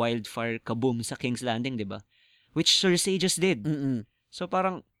setting the wildfire kaboom sa King's Landing, di ba? Which Cersei just did. So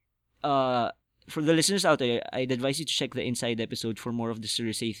parang, for the listeners out there, I'd advise you to check the Inside episode for more of the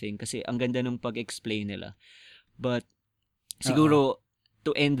Cersei thing kasi ang ganda nung pag-explain nila. But siguro,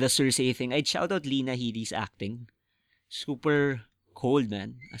 to end the Cersei thing, I'd shout out Lena Headey's acting. Super cold,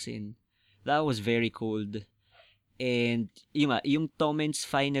 man. As in, that was very cold. And yung Tommen's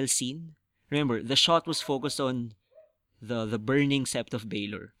final scene, remember, the shot was focused on the burning sept of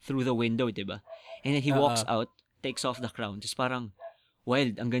Baelor through the window, diba? And then he walks out, takes off the crown. Just parang,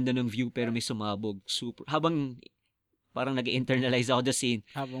 wild, ang ganda ng view pero may sumabog. Super. Habang parang nag-internalize ako the scene.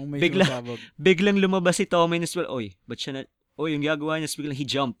 Habang may sumabog. Biglang lumabas si Tommen as well. Ba't siya na, yung gagawa niya, biglang he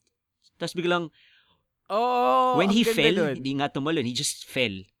jumped. Tapos biglang, Oh, When ang he ganda fell, dun. hindi nga tumalon, he just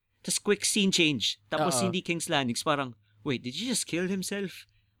fell. Tapos quick scene change. Tapos Oo. hindi King's Landing. Parang, wait, did he just kill himself?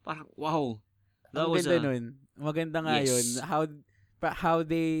 Parang, wow. That Ang was ganda nun. Maganda nga yun. Yes. How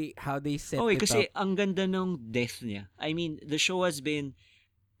they set Okay, it kasi up. ang ganda ng death niya. I mean, the show has been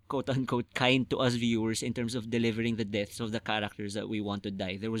quote-unquote kind to us viewers in terms of delivering the deaths of the characters that we want to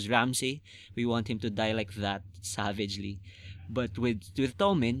die. There was Ramsay. We want him to die like that, savagely. But with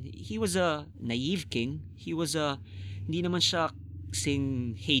Tommen, he was a naive king. He was hindi naman siya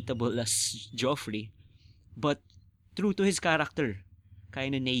sing hateable as Joffrey. But true to his character,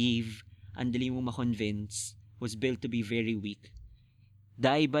 kind of naive, ang dali mong ma-convince, was built to be very weak.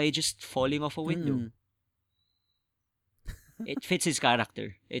 Die by just falling off a window. Mm. It fits his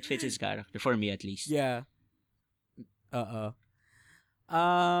character. It fits his character, for me at least. Yeah.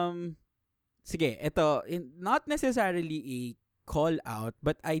 Sige, ito, not necessarily a call out,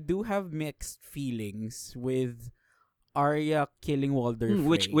 but I do have mixed feelings with Arya killing Walder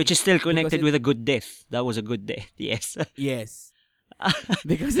Frey. Which is still connected Because with a good death. That was a good death, yes. Yes.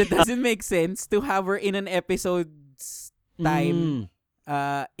 Because it doesn't make sense to have her in an episode's time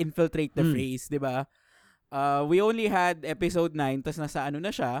infiltrate the phrase, di ba? We only had episode 9, tas nasa ano na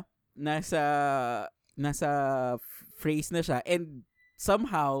siya, nasa phrase na siya, and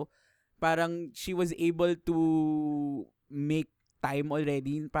somehow, parang she was able to make time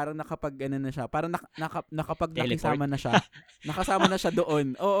already, parang nakapag ano na siya, parang nakapag nakisama na siya. Nakasama na siya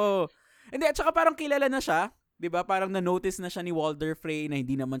doon. Oo. Hindi, at saka parang kilala na siya, 'di ba? Parang na-notice na siya ni Walder Frey na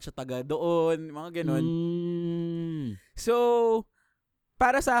hindi naman siya taga doon, mga ganun. So,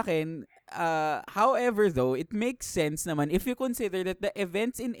 para sa akin, however though, it makes sense naman if you consider that the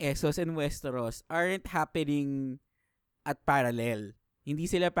events in Essos and Westeros aren't happening at parallel. Hindi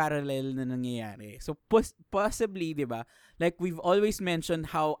sila parallel na nangyayari. So, possibly, di ba? Like, we've always mentioned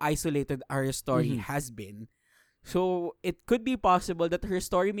how isolated our story has been. So, it could be possible that her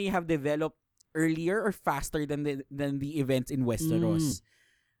story may have developed earlier or faster than the events in Westeros.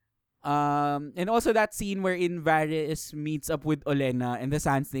 And also that scene wherein Varys meets up with Olenna and the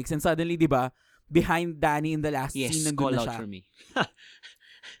Sand Snakes, and suddenly, di ba, behind Dany in the last scene, nandun na siya. Call out for me.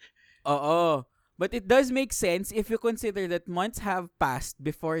 Oo. But it does make sense if you consider that months have passed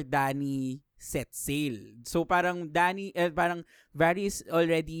before Dany set sail. So parang Varys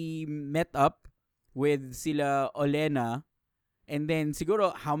already met up with sila Olenna, and then siguro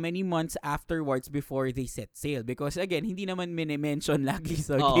how many months afterwards before they set sail? Because again, hindi naman mini-mention lagi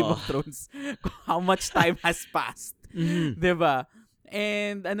sa Game of Thrones how much time has passed. Diba?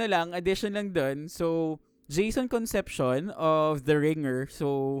 And addition lang dun, so Jason Concepcion of The Ringer,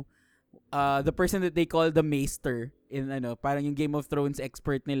 so the person that they call the Maester in parang yung Game of Thrones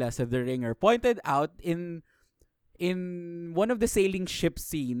expert nila sa The Ringer, pointed out in one of the sailing ship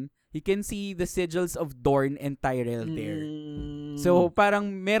scene, you can see the sigils of Dorne and Tyrell there. So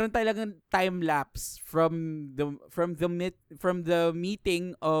parang meron talagang time lapse from the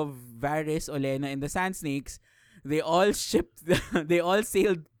meeting of Varys, Olenna, and the Sand Snakes. They all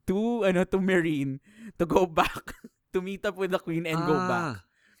sailed to Meereen to go back to meet up with the Queen and go back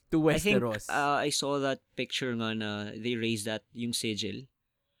to Westeros. I think I saw that picture nga na they raised that yung sigil.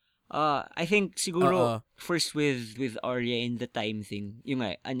 I think siguro first with Arya and the time thing, yung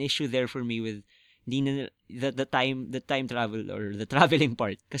an issue there for me with the time travel or the traveling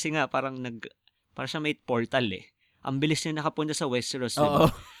part, kasi nga parang siya may portal eh. Ang bilis niya nakapunta sa Westeros,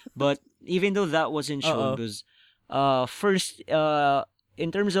 diba? But even though that wasn't shown, because first in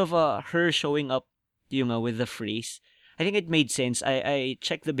terms of her showing up with the phrase, I think it made sense. I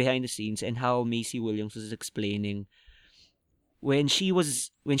checked the behind the scenes and how Maisie Williams was explaining when she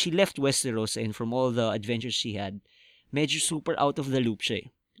left Westeros and from all the adventures she had, medyo super out of the loop siya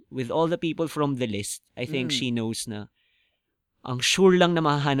eh. With all the people from the list, I think she knows na ang sure lang na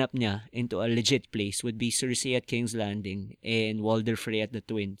mahahanap niya into a legit place would be Cersei at King's Landing and Walder Frey at the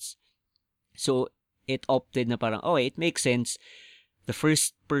Twins. So, it opted na parang, it makes sense. The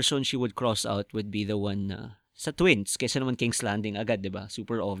first person she would cross out would be the one sa Twins, kaysa naman King's Landing agad, diba?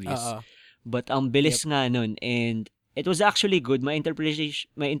 Super obvious. But ang bilis nga nun, and it was actually good. My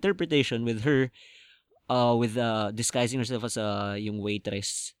interpretation with her, with disguising herself as yung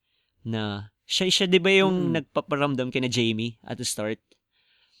waitress, na siya diba yung nagpaparamdam kina Jaime at the start?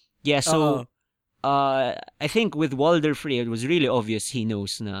 Yeah, so, I think with Walder Frey, it was really obvious he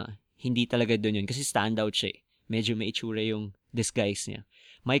knows na hindi talaga dun yun, kasi standout siya eh. Medyo may itsura yung disguise niya.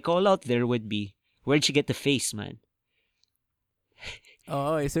 My call out there would be, where'd she get the face, man?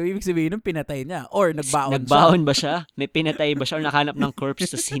 So ibig sabihin nung pinatay niya or nagbaon ba siya? May pinatay ba siya or nakahanap ng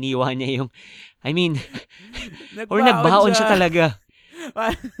corpse tapos hiniwa niya yung or nagbaon siya talaga.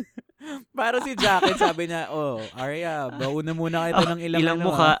 Para si Jacket, sabi niya, Arya, bauna muna kita ng ilang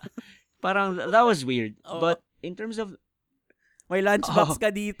mukha. Parang, that was weird. But, in terms of... May lunchbox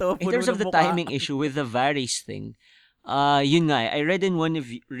ka dito. In terms of the timing issue with the Varys thing, yun nga, I read in one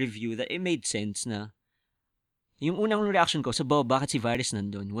review that it made sense na yung unang reaction ko sa bakit si Varys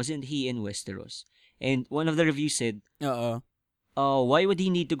nandun, wasn't he in Westeros? And one of the reviews said, why would he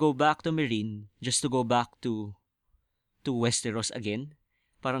need to go back to Meereen just to go back to Westeros again?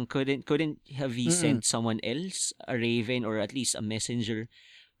 Parang couldn't have he sent someone else, a raven or at least a messenger?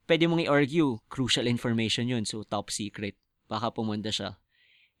 Pwede mong i-argue, crucial information yun, so top secret. Baka pumunta siya.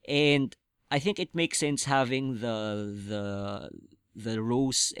 And I think it makes sense having the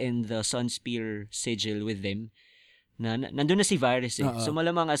rose and the Sunspear sigil with them. Nandun na si Varys eh. So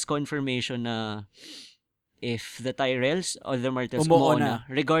malamang as confirmation na if the Tyrells or the Martells umuo na,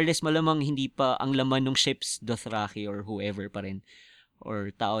 regardless malamang hindi pa ang laman ng ships Dothraki or whoever pa rin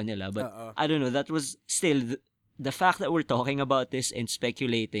or tao nila. But I don't know, that was still the fact that we're talking about this and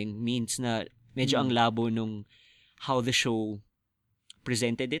speculating means na medyo ang labo nung how the show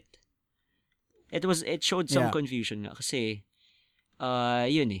presented it. It showed some confusion nga kasi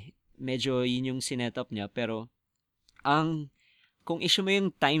yun eh, medyo yun yung sinetup niya, pero kung issue mo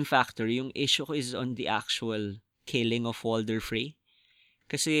yung time factor, yung issue ko is on the actual killing of Walder Frey.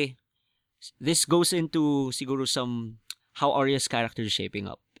 Kasi this goes into siguro some how Arya's character is shaping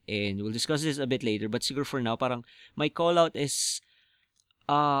up. And we'll discuss this a bit later, but siguro for now, parang my call out is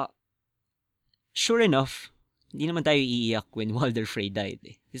sure enough, hindi naman tayo iiyak when Walder Frey died.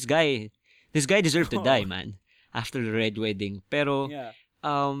 Eh. This guy deserved to die, man, after the Red Wedding. Pero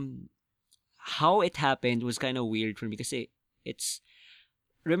how it happened was kind of weird for me kasi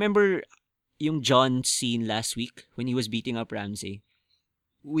remember yung Jon scene last week when he was beating up Ramsay?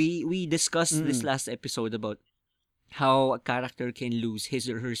 We discussed this last episode about how a character can lose his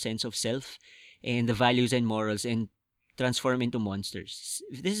or her sense of self and the values and morals and transform into monsters.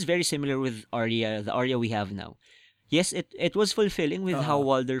 This is very similar with Arya, the Arya we have now. Yes, it was fulfilling with how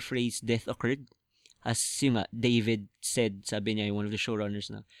Walder Frey's death occurred. As yung nga, David said, sabi niya, one of the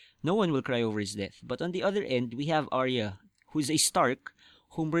showrunners na, no one will cry over his death. But on the other end, we have Arya, who's a Stark,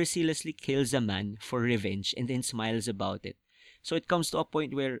 who mercilessly kills a man for revenge and then smiles about it. So it comes to a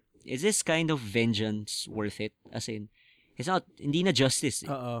point where, is this kind of vengeance worth it? As in, it's not, hindi na justice.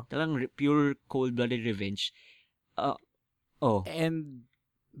 Talagang pure cold-blooded revenge. And,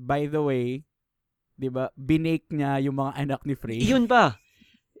 by the way, diba, binake niya yung mga anak ni Frey. Yun ba?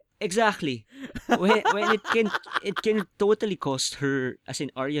 Exactly. When it can totally cost her, as in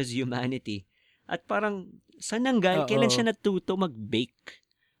Arya's humanity. At parang, saan nanggal? Kailan siya natuto mag-bake?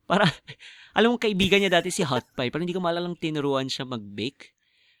 Para, alam mo, kaibigan niya dati si Hot Pie, parang hindi ko malalang tinuruan siya mag-bake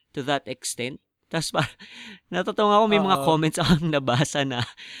to that extent. Tapos parang, natatawa ako, may mga comments akong nabasa na,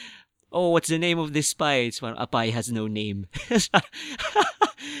 what's the name of this pie? It's parang, a pie has no name.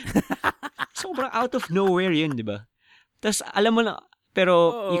 Sobrang out of nowhere yun, di ba? Tapos, alam mo na,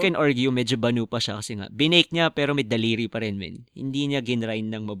 pero you can argue, medyo banu pa siya kasi nga, binake niya pero may daliri pa rin, men. Hindi niya ginrind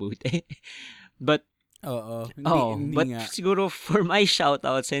ng mabuti. But, hindi but nga. Siguro for my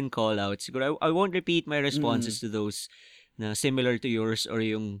shoutouts and callouts, siguro I won't repeat my responses to those na similar to yours or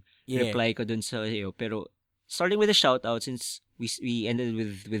yung reply ko dun sa iyo. Pero, starting with the shoutouts, since we ended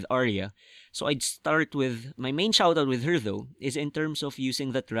with Arya, so I'd start with, my main shoutout with her though, is in terms of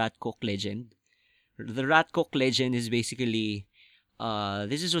using that Rat Cook legend. The Rat Cook legend is basically,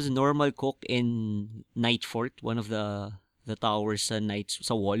 this was a normal cook in Night Fort, one of the towers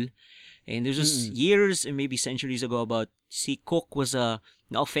sa wall. And this was years and maybe centuries ago about si Cook was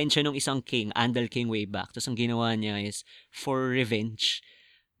na-offend siya nung isang king, Andal King way back. Tapos ang ginawa niya is for revenge.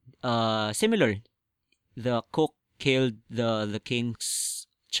 Similar. The Cook killed the king's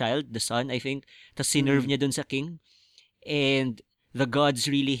child, the son, I think. Tapos sinerve niya dun sa king. And the gods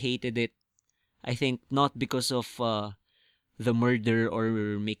really hated it. I think not because of the murder or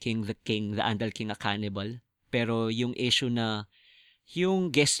making the Andal King a cannibal. Pero yung issue na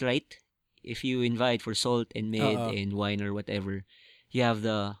yung guest right, if you invite for salt and mead and wine or whatever, you have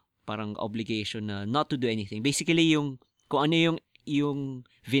the parang obligation na not to do anything. Basically, kung ano yung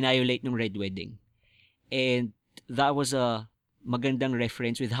violate ng Red Wedding. And that was a magandang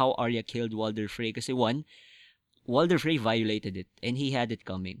reference with how Arya killed Walder Frey. Kasi one, Walder Frey violated it and he had it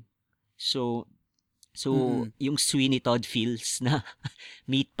coming. So yung Sweeney Todd feels na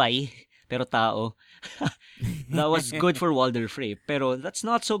meat pie, pero tao. That was good for Walder Frey. Pero that's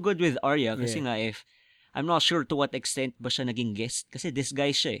not so good with Arya kasi nga I'm not sure to what extent ba siya naging guest kasi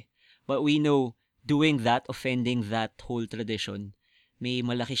disguise siya eh. But we know doing that, offending that whole tradition, may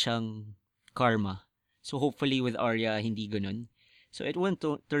malaki siyang karma. So hopefully with Arya, hindi ganun. So it wouldn't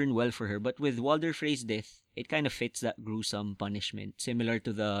turn well for her. But with Walder Frey's death, it kind of fits that gruesome punishment, similar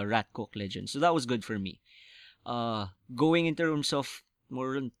to the Rat Cook legend. So that was good for me. Going in terms of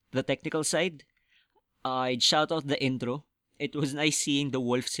more on the technical side, I'd shout out the intro. It was nice seeing the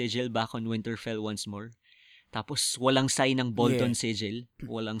wolf sigil back on Winterfell once more. Tapos walang sign ng Bolton sigil,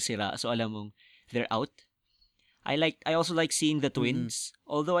 walang sira. So alam mong they're out. I also like seeing the twins,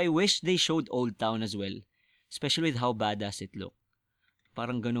 although I wish they showed Old Town as well, especially with how badass it looked.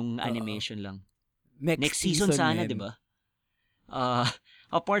 Parang ganung animation lang. Next season sana, 'di ba?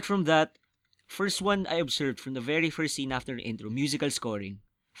 Apart from that, first one I observed from the very first scene after the intro, musical scoring.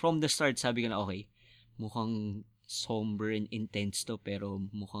 From the start, sabi ko na, okay, mukhang somber and intense to, pero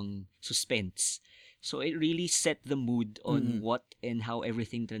mukhang suspense. So it really set the mood on what and how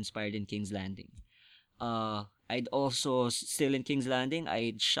everything transpired in King's Landing. I'd also, still in King's Landing,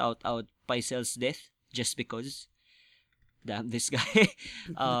 I'd shout out Pycelle's death, just because. Damn, this guy.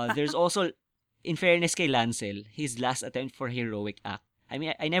 There's also, in fairness kay Lancel, his last attempt for heroic act. I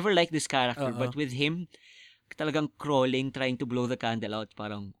mean, I never liked this character, but with him, talagang crawling, trying to blow the candle out,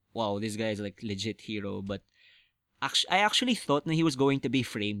 parang, wow, this guy is like legit hero. But I actually thought na he was going to be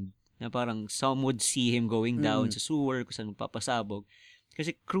framed. Na parang some would see him going down sa sewer, kung saan magpapasabog.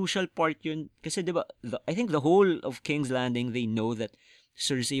 Kasi crucial part yun. Kasi diba, I think the whole of King's Landing, they know that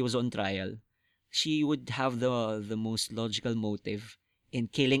Cersei was on trial. She would have the most logical motive in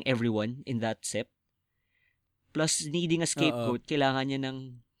killing everyone in that sept. Plus, needing a scapegoat, kailangan niya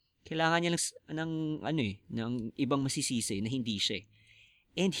ng ibang masisisi na hindi siya.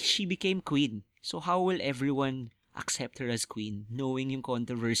 And she became queen. So how will everyone accept her as queen knowing yung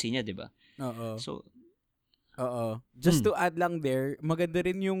controversy niya, 'di ba? So just to add lang there, maganda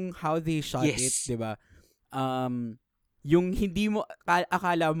rin yung how they shot it, 'di ba? Yung hindi mo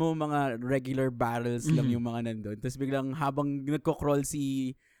akala mo mga regular barrels lang yung mga nandun. Tapos biglang habang nagko-crawl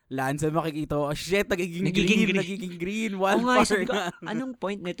si Lancel, makikita ko, oh shit, nagiging green. Wildfire nga. Anong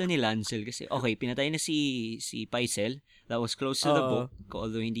point nito ni Lancel? Kasi, okay, pinatay na si Pycelle. That was close to the book,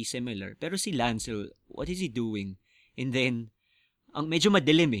 although hindi similar. Pero si Lancel, what is he doing? And then, ang medyo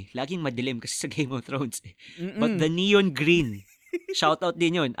madilim eh. Laging madilim kasi sa Game of Thrones eh. But the neon green, shout out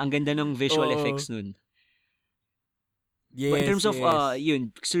din yun. Ang ganda ng visual effects nun. Yes, but in terms of,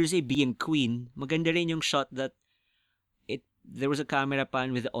 Cersei being queen, maganda rin yung shot that there was a camera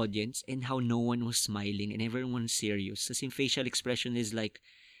pan with the audience and how no one was smiling and everyone was serious. The same facial expression is like,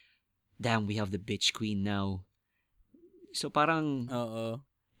 damn, we have the bitch queen now. So parang,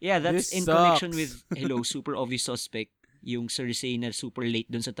 yeah, that's in connection with, hello, super obvious suspect, yung Cersei na super late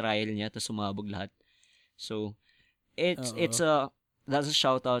dun sa trial niya, tapos sumabog lahat. So, that's a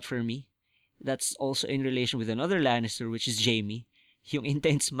shout out for me. That's also in relation with another Lannister, which is Jaime. Yung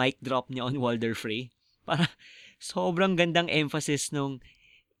intense mic drop niya on Walder Frey. Para, sobrang gandang emphasis nung,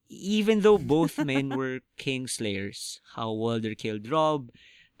 even though both men were Kingslayers, how Walder killed Robb,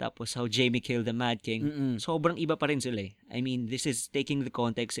 tapos how Jaime killed the Mad King, sobrang iba pa rin sila eh. I mean, this is taking the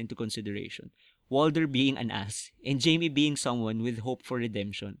context into consideration. Walder being an ass, and Jaime being someone with hope for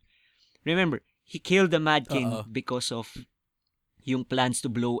redemption. Remember, he killed the Mad King because of yung plans to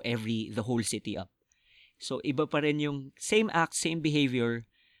blow the whole city up. So, iba pa rin yung same act, same behavior,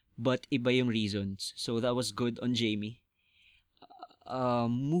 but iba yung reasons. So that was good on Jaime.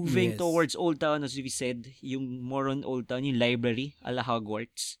 Moving towards Old Town, as we said, yung more on Old Town, yung library, a la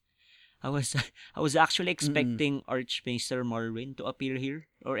Hogwarts. I was actually expecting Archmaester Marwyn to appear here,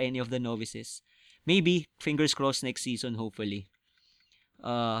 or any of the novices. Maybe, fingers crossed next season, hopefully.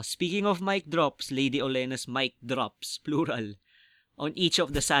 Speaking of mic drops, Lady Olenna's mic drops, plural, on each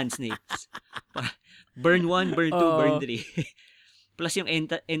of the Sand Snakes. Burn 1, burn 2, burn 3. Plus yung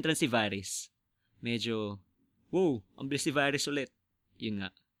entrance si Varys. Medyo, wow, ang bilis si Varys ulit. Yun nga.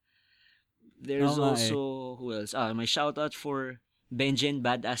 There's also, who else? My shout out for Benjen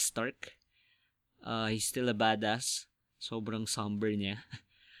Badass Stark. He's still a badass. Sobrang somber niya.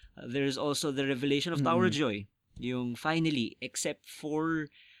 There's also the revelation of Tower of Joy. Yung finally, except for,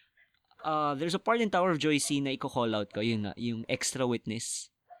 there's a part in Tower of Joy scene na i-call out ko. Yun nga, yung extra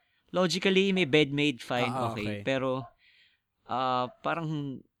witness. Logically, may bedmaid, fine, okay. Pero,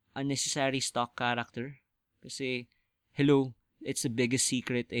 parang unnecessary stock character. Kasi, hello, it's the biggest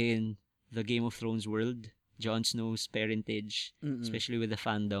secret in the Game of Thrones world. Jon Snow's parentage, especially with the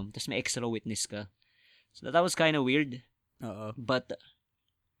fandom. Tapos may extra witness ka. So that was kind of weird. But,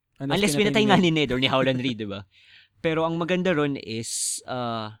 unless pinatay nga ni Ned or ni Howland Reed, diba? Pero ang maganda ron is,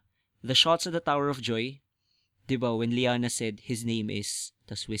 the shots of the Tower of Joy, diba, when Lyanna said his name is,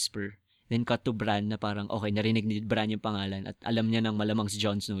 tas whisper, then cut to Bran na parang, okay, narinig ni Bran yung pangalan at alam niya nang malamang si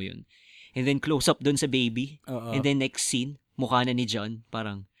Jon Snow yun. And then close up dun sa baby. And then next scene, mukha na ni Jon.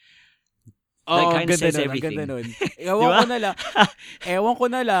 Parang, that kind of says everything. Ang ganda nun. Diba? Ewan ko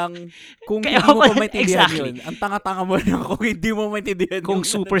na lang kung Kaya hindi mo ako- pa maintindihan exactly. yun. Ang tanga-tanga mo na kung hindi mo maintindihan Kung yung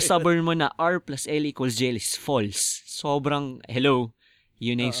super ano, stubborn mo na R plus L equals J is false. Sobrang, hello.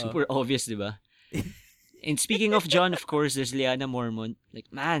 Yun na yung Oo. super obvious, di ba? And speaking of Jon, of course, there's Lyanna Mormont.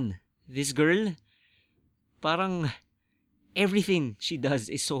 Like, man, this girl, parang everything she does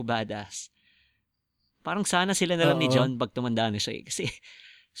is so badass. Parang sana sila na lang ni Oo. Jon pag tumanda na siya. Kasi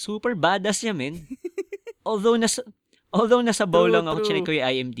super badass niya, men. Although nasabaw True, lang ako, true. chinek ko yung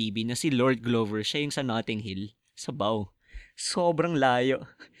IMDb na si Lord Glover, siya yung sa Notting Hill. Sabaw. Sobrang layo.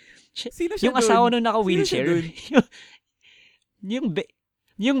 Sino siya Yung asawa dun? nung naka-wheelchair. Sino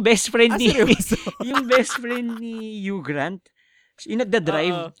yung best friend ni seryoso? yung best friend ni Hugh Grant. Yung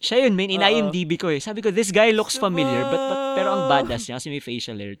nagda-drive. Oo. Siya yun, man. In Oo. IMDb ko eh. Sabi ko, this guy looks familiar, but pero ang Sabaw. badass niya kasi may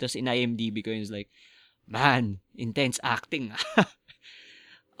facial hair. Tapos in IMDb ko, it's like, man, intense acting.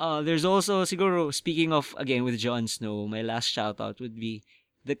 There's also, siguro, speaking of, again, with Jon Snow, my last shoutout would be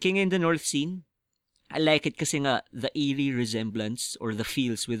the King in the North scene. I like it kasi nga, the eerie resemblance or the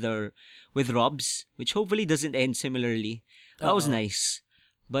feels with Robs, which hopefully doesn't end similarly. That was Oo. nice.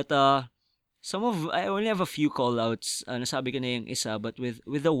 But, I only have a few call-outs. Nasabi ko na yung isa, but with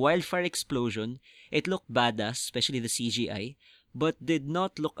the wildfire explosion, it looked badass, especially the CGI, but did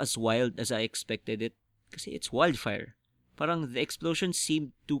not look as wild as I expected it kasi it's wildfire. Parang the explosion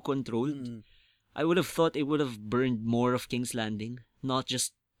seemed too controlled. Mm. I would have thought it would have burned more of King's Landing, not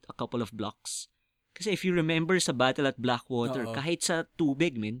just a couple of blocks. Kasi if you remember sa battle at Blackwater, Oo. kahit sa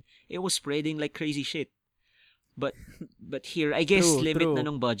tubig, man, it was spreading like crazy shit. But here, I guess True, limit true. na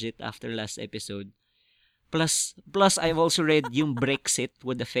nung budget after last episode. Plus I've also read yung Brexit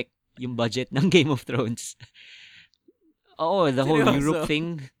would affect yung budget ng Game of Thrones. Oo, the whole Seryoso? Europe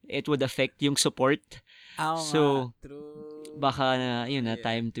thing, it would affect yung support. Oo So, nga. True. Baka na, yun na, Yeah.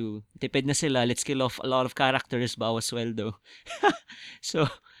 time to, tipid na sila, let's kill off a lot of characters, bawas sweldo. So,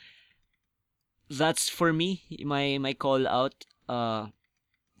 that's for me, my call out.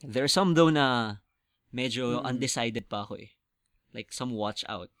 There are some though na medyo undecided pa ako eh. Like some watch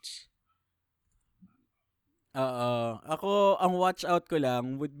outs. Ako, ang watch out ko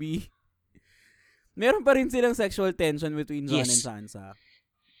lang would be, meron pa rin silang sexual tension between Jon Yes. and Sansa.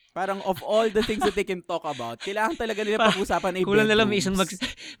 Parang of all the things that they can talk about, kailangan talaga nila Parang pag-usapan ay Kulang na lang bedrooms.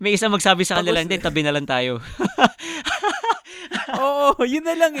 may isang magsabi sa kanila, Tapos- hindi, tabi na lang tayo. Oo, yun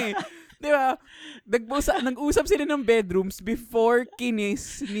na lang eh. Di ba? Nag-usap sila ng bedrooms before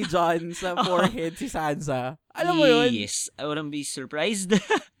kinis ni Jon sa forehead si Sansa. Alam mo yun? Yes, I wouldn't be surprised.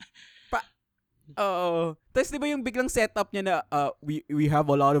 Oo. Tapos di ba yung biglang setup niya na we have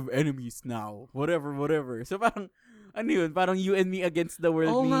a lot of enemies now. Whatever. So parang, ano yun? Parang you and me against the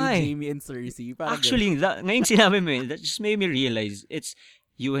world Oo ni nga eh. Jaime and Cersei. Parang Actually, ngayon sinabi mo yun, that just made me realize it's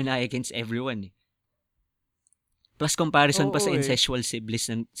you and I against everyone. Plus comparison pa sa Oo, eh. incestual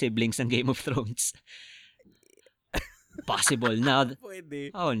siblings ng Game of Thrones. Possible. Now, ganun. Pwede.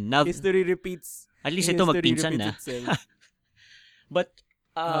 now, History repeats. at least ito History magpinsan na. repeats itself. But,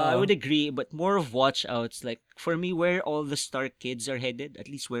 I Oo. would agree, but more of watch outs. Like, for me, where all the Stark kids are headed, at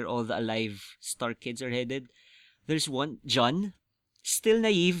least where all the alive Stark kids are headed, there's one, Jon, still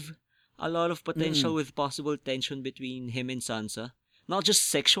naive, a lot of potential with possible tension between him and Sansa. Not just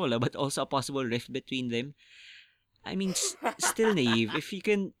sexual, but also a possible rift between them. I mean, still naive. If you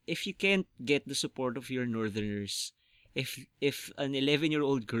can't get the support of your Northerners, if an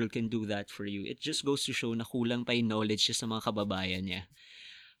 11-year-old girl can do that for you, it just goes to show na kulang pa yung knowledge siya sa mga kababayan niya.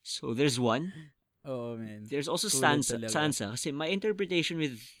 So there's one. Oo, man. There's also Kulang Sansa. talaga. Kasi my interpretation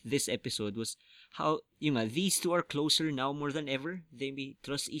with this episode was how, these two are closer now more than ever. They may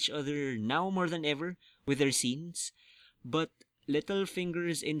trust each other now more than ever with their scenes. But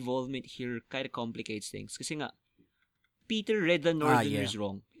Littlefinger's involvement here kind of complicates things. Kasi nga, Peter read the Northerners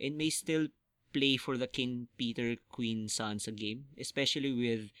wrong and may still play for the King Peter Queen Sansa game, especially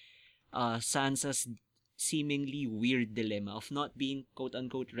with Sansa's seemingly weird dilemma of not being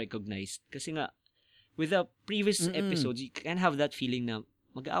quote-unquote recognized. Kasi nga, with the previous episodes, you can have that feeling na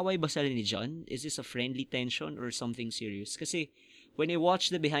mag-aaway ba sila ni Jon? Is this a friendly tension or something serious? Kasi when I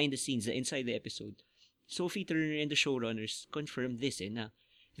watched the behind the scenes, the inside the episode, Sophie Turner and the showrunners confirmed this na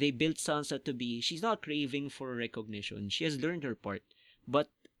they built Sansa to be, she's not craving for recognition. She has learned her part. But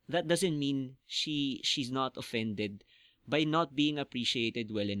that doesn't mean she's not offended by not being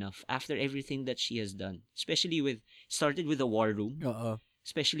appreciated well enough after everything that she has done. Started with the war room, Oo.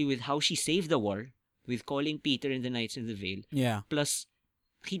 especially with how she saved the war, with calling Peter and the Knights in the Vale. Yeah. Plus,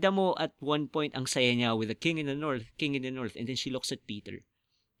 kita mo at one point ang saya niya with the King in the North, and then she looks at Peter.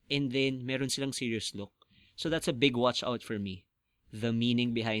 And then, meron silang serious look. So that's a big watch out for me. The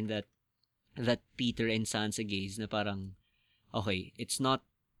meaning behind that Peter and Sansa gaze na parang, okay, it's not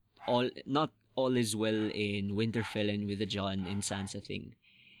all is well in Winterfell and with the Jon and Sansa thing.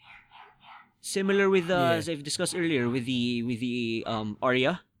 Similar with as I've discussed earlier with the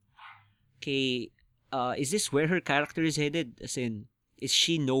Arya. Okay, is this where her character is headed? As in, is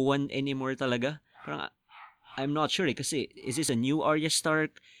she no one anymore talaga? Parang, I'm not sure kasi is this a new Arya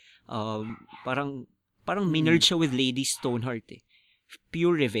Stark? Parang minerd siya with Lady Stoneheart eh.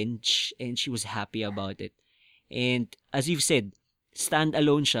 Pure revenge, and she was happy about it. And as you've said, stand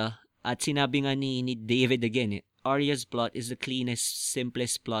alone siya, at sinabi nga ni David again eh, Arya's plot is the cleanest,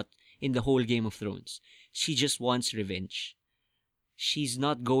 simplest plot in the whole Game of Thrones. She just wants revenge. She's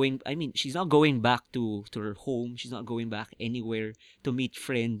not going back to her home. She's not going back anywhere to meet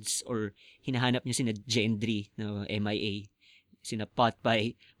friends, or hinahanap niya sina Gendry na MIA, sina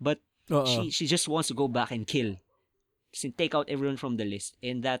Potpie. But she just wants to go back and kill. Take out everyone from the list.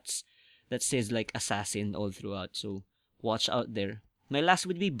 And that says like assassin all throughout. So watch out there. My last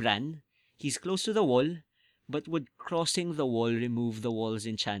would be Bran. He's close to the wall, but would crossing the wall remove the wall's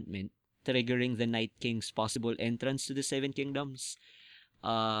enchantment, triggering the Night King's possible entrance to the Seven Kingdoms?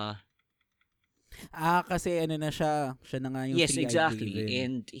 Kasi ano na siya na nga yung yes, three-eyed exactly. raven.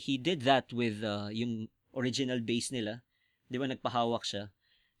 And he did that with yung original base nila. Di ba nagpahawak siya?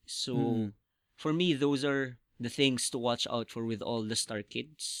 So, for me, those are the things to watch out for with all the Stark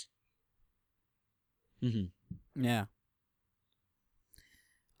kids. Mm-hmm. Yeah.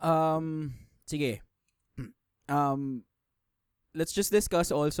 Sige. Let's just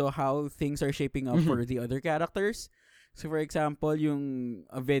discuss also how things are shaping up for the other characters. So for example, yung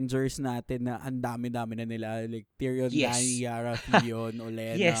Avengers natin na ang dami-dami na nila, like Tyrion, Dany, Yara, Theon,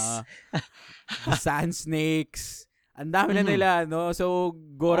 Olenna, the Sand Snakes. Ang dami na nila, no? So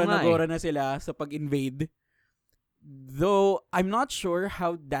gora na sila sa pag-invade. Though I'm not sure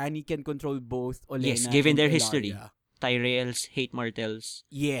how Dany can control both Olenna given and their Ellaria. history. Tyrells, hate Martells.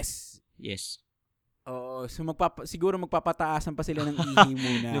 Yes. Oo, so siguro magpapataasan pa sila ng ihi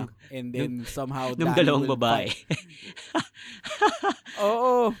muna and then somehow nung dalawang babae.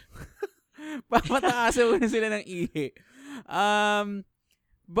 Oo. Papataasan muna sila ng ihi.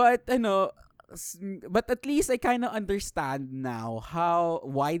 But at least I kind of understand now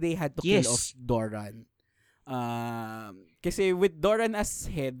why they had to kill off Doran. Kasi with Doran as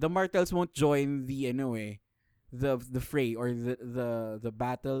head, the Martells won't join the fray or the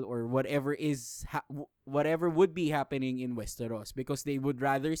battle or whatever whatever would be happening in Westeros, because they would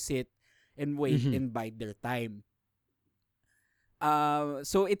rather sit and wait and bide their time.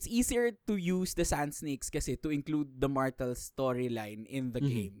 So it's easier to use the Sand Snakes kasi to include the Martell storyline in the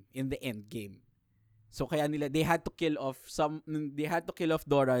game, in the end game. So kaya they had to kill off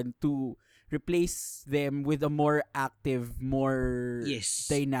Doran to replace them with a more active, more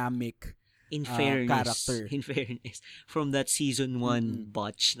dynamic character. In fairness, from that season 1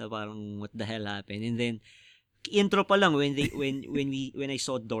 botch na parang what the hell happened, and then intro pa lang when I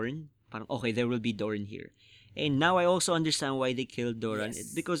saw Dorne, parang okay, there will be Dorne here, and now I also understand why they killed Doran.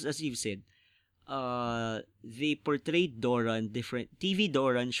 Because as you've said, they portrayed Doran different. TV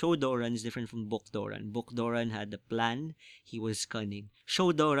Doran, show Doran is different from book Doran. Book Doran had a plan, he was cunning.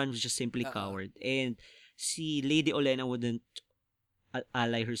 Show Doran was just simply coward, and si Lady Olenna wouldn't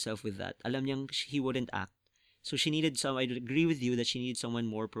ally herself with that. Alam niyang he wouldn't act. So she needed I agree with you that she needed someone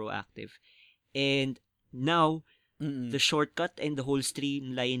more proactive. And now, the shortcut and the whole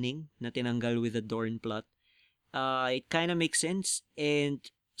streamlining na tinanggal with the Dorne plot, it kind of makes sense. And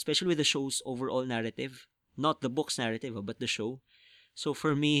especially with the show's overall narrative, not the book's narrative, but the show. So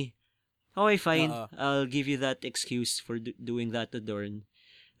for me, okay, fine. I'll give you that excuse for doing that to Dorne.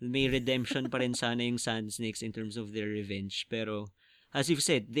 May redemption pa rin sana yung Sand Snakes in terms of their revenge. Pero as you've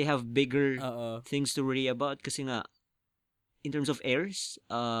said, they have bigger things to worry about kasi nga, in terms of heirs,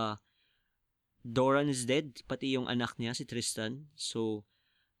 Doran is dead, pati yung anak niya, si Tristan. So,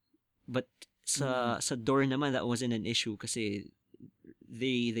 but sa Dorne naman, that wasn't an issue kasi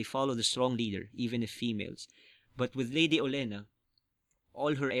they follow the strong leader, even if females. But with Lady Olenna,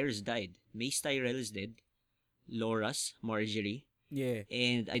 all her heirs died. Mace Tyrell is dead. Loras, Marjorie. Yeah.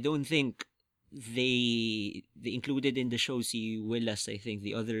 And I don't think they included in the show si Willas, I think,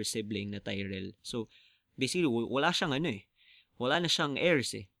 the other sibling na Tyrell. So, basically, wala siyang wala na siyang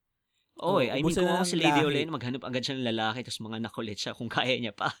heirs eh. I mean, kung ako si Lady Olenna, maghanap agad siya ng lalaki, tapos mga nakulit siya kung kaya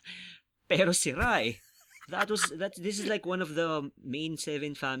niya pa. Pero sira eh. This is like one of the main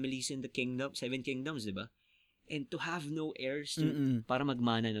 7 families in the kingdom, 7 kingdoms, diba? And to have no heirs para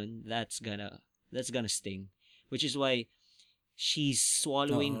magmana nun, that's gonna sting. Which is why she's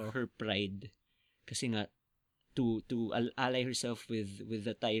swallowing her pride. Kasi nga, ally herself with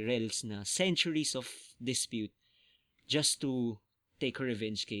the Tyrells na centuries of dispute just to take her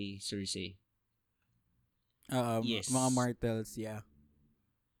revenge kay Cersei. Yes. Mga Martells, yeah.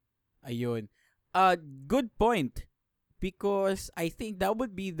 Ayun. Good point. Because I think that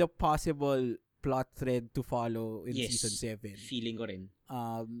would be the possible plot thread to follow in Yes. season 7. Feeling ko rin.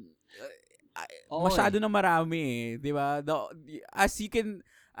 Masyado na marami eh, 'di ba? As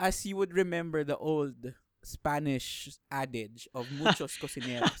you would remember the old Spanish adage of muchos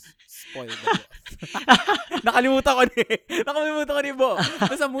cocineros spoil the broth. Nakalimutan ko ni Bo.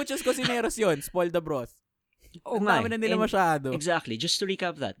 Basta muchos cocineros 'yon, spoil the broth. Oo Ang nga. dami na nila And masyado. Exactly. Just to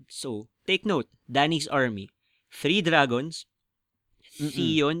recap that. So, take note. Dany's army. 3 dragons.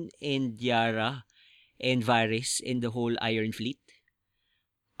 Theon and Yara and Varys and the whole Iron Fleet.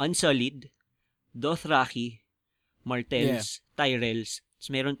 Unsullied. Dothraki. Martells. Tyrells.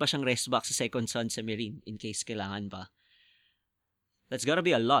 So, meron pa siyang rest box sa Second Son sa Meereen in case kailangan pa. That's gotta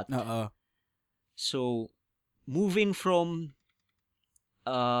be a lot. Oo. So, moving from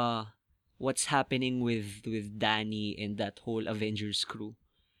what's happening with Dany and that whole Avengers crew,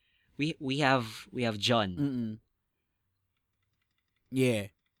 we have Jon.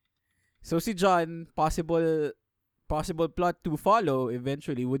 Yeah. So si Jon, possible plot to follow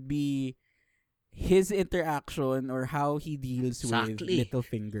eventually would be his interaction or how he deals with Exactly.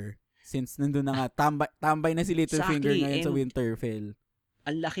 Littlefinger. Since nandun na nga, tambay na si Littlefinger Exactly, ngayon sa and Winterfell.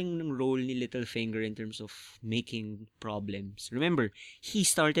 Ang laking ng role ni Littlefinger in terms of making problems. Remember, he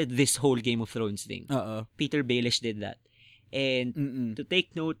started this whole Game of Thrones thing. Oo. Peter Baelish did that. And to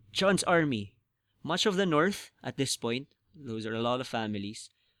take note, Jon's army, much of the north at this point, those are a lot of families,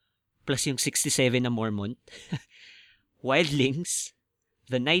 plus yung 67 na Mormont, Wildlings,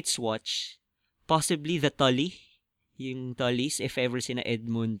 the Night's Watch, possibly the Tully, yung Tullys, if ever sina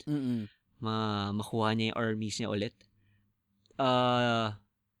Edmund makuha niya yung armies niya ulit.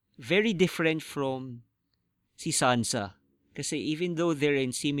 Very different from si Sansa. Kasi even though they're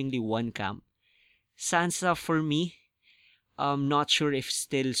in seemingly one camp, Sansa, for me, I'm not sure if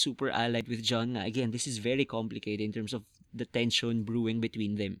still super allied with Jon. Again, this is very complicated in terms of the tension brewing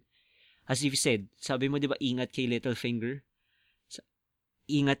between them. As you said, sabi mo, di ba, ingat kay Littlefinger?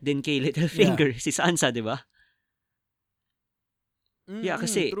 Ingat din kay Littlefinger, si Sansa, di ba? Yeah,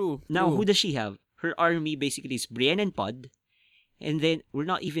 kasi true. Who does she have? Her army basically is Brienne and Pod. And then, we're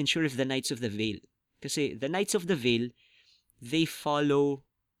not even sure if the Knights of the Vale. Kasi the Knights of the Vale, they follow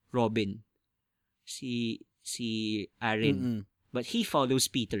Robin. Si Arryn. But he follows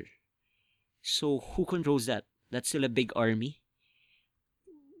Peter. So, who controls that? That's still a big army?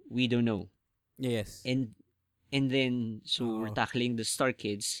 We don't know. Yes. And then, so we're tackling the Stark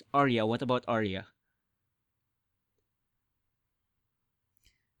kids. Arya, what about Arya?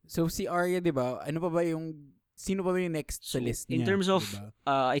 So, si Arya, di ba? Sino pa ba yung next sa list niya? In terms of, diba?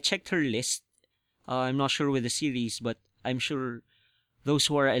 I checked her list. I'm not sure with the series, but I'm sure those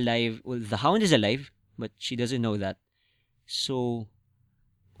who are alive, well, the Hound is alive, but she doesn't know that. So,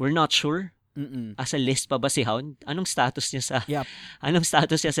 we're not sure. As a list pa ba si Hound? Anong status niya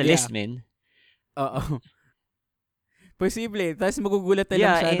sa list, men? Oo. Posible. Tapos magugulat na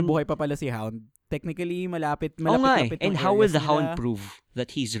lang siya na buhay pa pala si Hound. Technically, malapit And how will the Hound nila. prove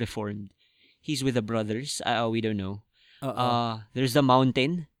that he's reformed? He's with the brothers. We don't know. Oo. There's the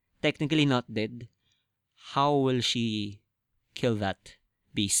Mountain. Technically not dead. How will she kill that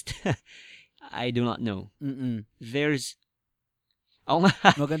beast? I do not know. There's...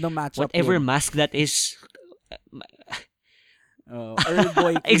 Magandang matchup whatever mask that is... Earl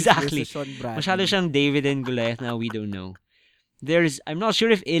Boy exactly. versus Sean Bradley. Masyado siyang David and Goliath na we don't know. I'm not sure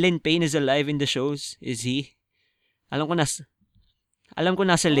if Ellen Payne is alive in the shows. Is he? Alam ko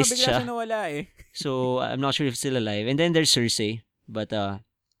nasa list siya. Bigla siya nawala eh. So, I'm not sure if still alive. And then there's Cersei. But,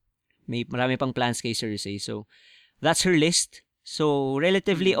 may marami pang plans kay Cersei. So, that's her list. So,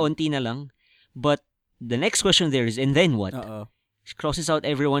 relatively onti na lang. But, the next question there is, and then what? She crosses out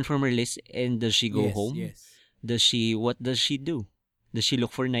everyone from her list and does she go home? Yes. What does she do? Does she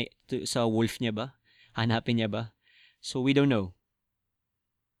look for sa wolf niya ba? Hanapin niya ba? So, we don't know.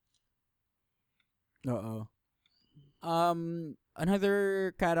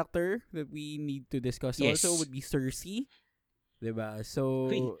 Another character that we need to discuss also would be Cersei. Diba? So,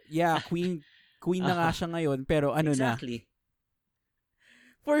 queen na nga siya ngayon, pero exactly. na.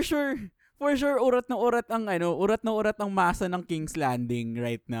 For sure, urat na urat ang masa ng King's Landing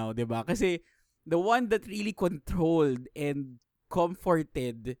right now, diba? Kasi, the one that really controlled and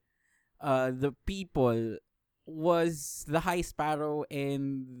comforted the people was the High Sparrow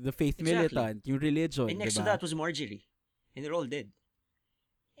and the Faith Militant, yung religion, And next to diba? that was Marjorie. And they're all dead.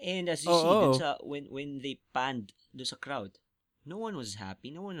 And as you see, dun sa, when they panned do sa crowd, no one was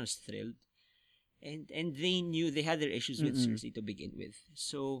happy, no one was thrilled. And they knew they had their issues with Cersei to begin with.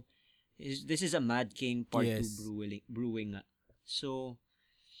 So, this is a Mad King Part 2 brewing nga. So,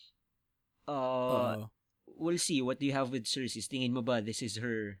 we'll see. What do you have with Cersei? Tingin mo ba this is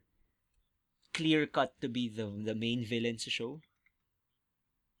her clear cut to be the main villain sa show?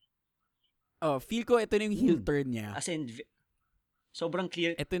 Feel ko ito na yung heel turn niya. As in, sobrang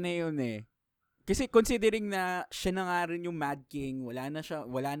clear. Ito na yun eh. Kasi considering na siya na nga rin yung Mad King, wala na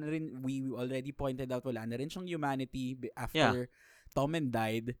rin, we already pointed out, wala na rin siyang humanity after Tommen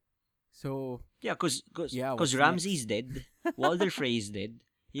died. So, cause Ramsay's dead, Walder Frey is dead,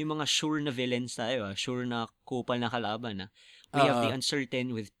 yung mga sure na villains tayo, sure na kupal na kalaban. We have the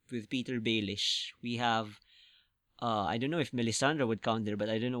Uncertain with Peter Baelish. We have, I don't know if Melisandre would count there,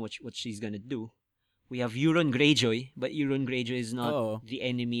 but I don't know what she's gonna do. We have Euron Greyjoy, but Euron Greyjoy is not the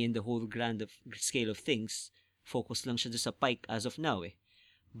enemy in the whole grand scale of things. Focus lang siya sa Pike as of now eh.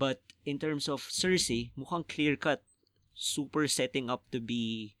 But in terms of Cersei, mukhang clear-cut, super setting up to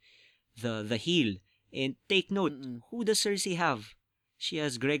be the heel. And take note, who does Cersei have? She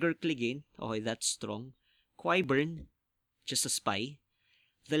has Gregor Clegane, okay, that's strong. Qyburn, just a spy.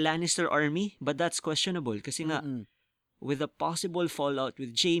 The Lannister army, but that's questionable kasi nga, with a possible fallout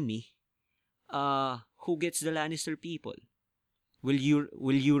with Jaime, who gets the Lannister people? Will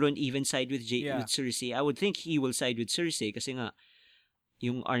Euron even side with Cersei? I would think he will side with Cersei kasi nga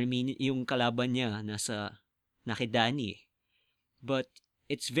yung army, yung kalaban niya nasa Dany. But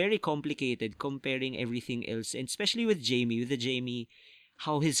it's very complicated comparing everything else, and especially with Jaime,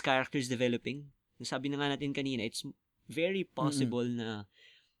 how his character is developing. Nasabi na nga natin kanina, it's very possible na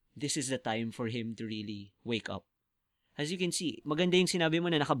this is the time for him to really wake up. As you can see, maganda yung sinabi mo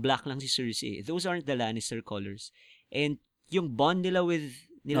na naka-black lang si Cersei. Those aren't the Lannister colors. And yung bond nila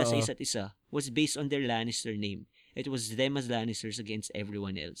sa isa't isa was based on their Lannister name. It was them as Lannisters against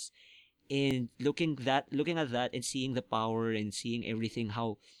everyone else. And looking at that and seeing the power and seeing everything,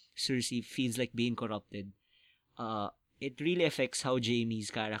 how Cersei feels like being corrupted, it really affects how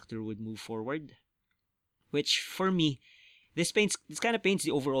Jaime's character would move forward. Which, for me, this kind of paints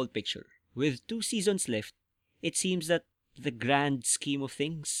the overall picture. With 2 seasons left, it seems that the grand scheme of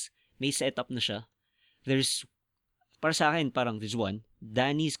things, may setup na siya. Para sa akin, parang there's one,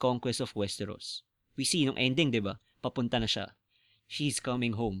 Dany's conquest of Westeros. We see nung ending, diba? Papunta na siya. She's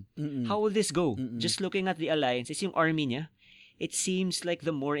coming home. How will this go? Just looking at the alliances, yung army niya, it seems like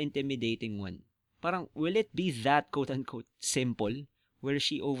the more intimidating one. Parang, will it be that quote-unquote simple, where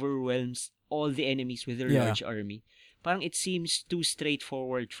she overwhelms all the enemies with her large army? Parang it seems too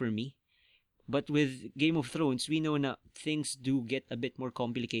straightforward for me. But with Game of Thrones, we know na things do get a bit more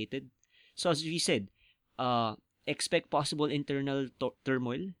complicated. So as we said, expect possible internal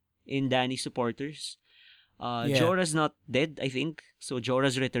turmoil in Dany's supporters. Jorah's not dead, I think. So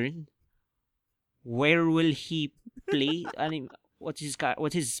Jorah's return. Where will he play? I mean, what's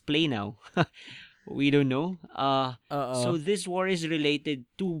his play now? We don't know. So this war is related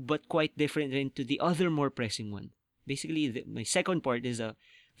to, but quite different to the other more pressing one. Basically, my second part is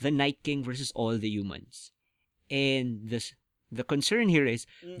the Night King versus all the humans. And the concern here is,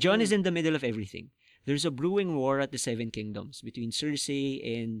 Jon is in the middle of everything. There's a brewing war at the Seven Kingdoms between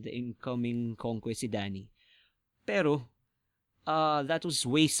Cersei and the incoming conquest si Dany. Pero, that was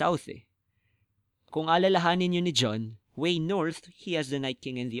way south eh. Kung alalahanin yun ni Jon, way north, he has the Night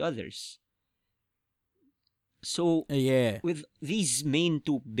King and the others. So, with these main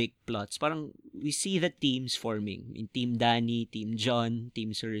 2 big plots, parang we see the teams forming. In Team Dany, Team Jon,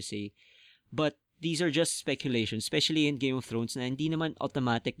 Team Cersei. But these are just speculations, especially in Game of Thrones na hindi naman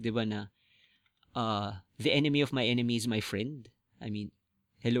automatic, di ba, na the enemy of my enemy is my friend. I mean,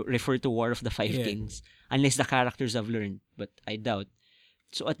 refer to War of the Five Kings. Unless the characters have learned, but I doubt.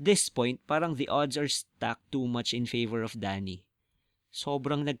 So at this point, parang the odds are stacked too much in favor of Dany.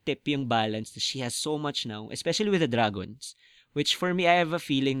 Sobrang nagtip yung balance. She has so much now, especially with the dragons. Which for me, I have a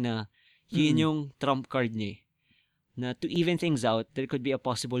feeling na yun yung trump card niya. Na to even things out, there could be a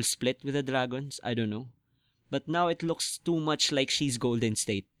possible split with the dragons. I don't know. But now it looks too much like she's Golden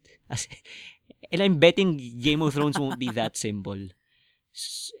State. And I'm betting Game of Thrones won't be that simple.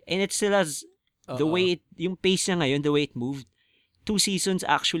 And it still has the way yung pace niya ngayon, the way it moved, 2 seasons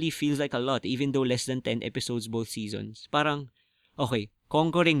actually feels like a lot, even though less than 10 episodes both seasons. Parang, okay,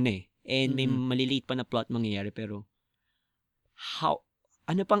 conquering na eh. And may maliliit pa na plot mangyayari, pero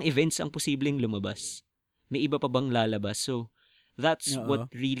ano pang events ang posibleng lumabas? May iba pa bang lalabas? So, that's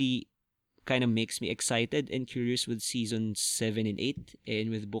what really kind of makes me excited and curious with season 7 and 8 and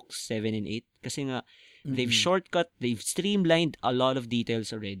with books 7 and 8. Kasi nga, they've they've streamlined a lot of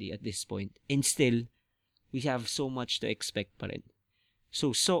details already at this point. And still, we have so much to expect pa rin.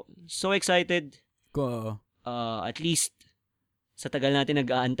 So excited. Ko. At least, sa tagal natin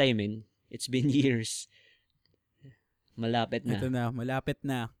nag-aantay, men. It's been years. Malapit na. Ito na, malapit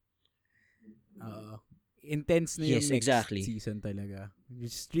na. Intense na yung next season talaga.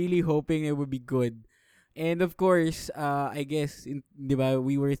 Just really hoping it would be good. And of course, I guess, di ba,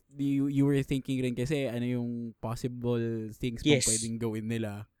 you were thinking rin kasi ano yung possible things pa pwedeng gawin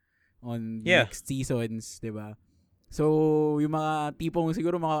nila on next seasons, di ba? So, yung mga tipong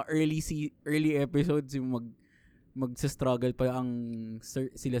siguro mga early episodes yung magsa-struggle pa ang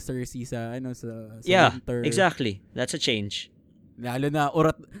sila Cersei sa winter. Exactly. That's a change. Lalo na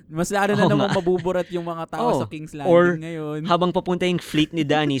naman mabuburat yung mga tao sa King's Landing or, ngayon. Habang papunta yung fleet ni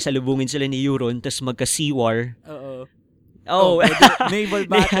Dany, salubungin sila ni Euron, tapos magka-sea war. Oo. Naval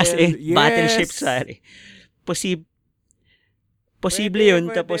battle. Yes. Battleship, sorry. Posible yun,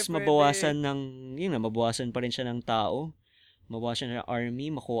 tapos mabawasan pa rin siya ng tao. Mabawasan ng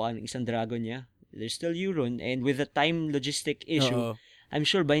army, makuha ng isang dragon niya. There's still Euron, and with the time logistic issue, I'm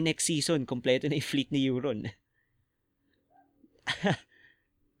sure by next season, kompleto na yung fleet ni Euron.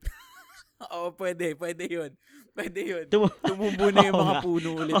 Oo, pwede yun. Tumubo na yung mga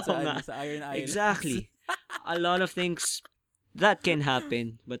puno ulit sa Iron Islands. Exactly. A lot of things that can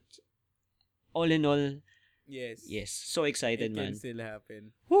happen, but all in all, yes, so excited, man. It can still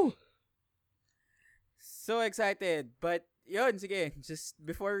happen. Woo! So excited, but yun, sige, just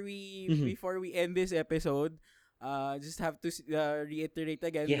before we end this episode, just have to reiterate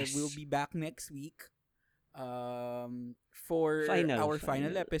again that we'll be back next week for our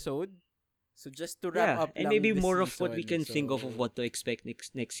final episode. So just to wrap up and maybe more of what we can think of what to expect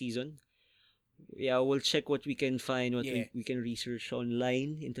next season. Yeah, we'll check what we can find, what we can research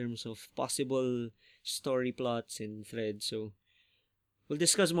online in terms of possible story plots and threads. So we'll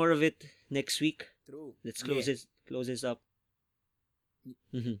discuss more of it next week. True. Let's close this up.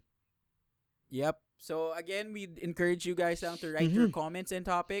 Yep. So again, we encourage you guys to write your comments and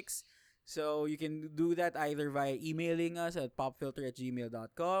topics. So you can do that either via emailing us at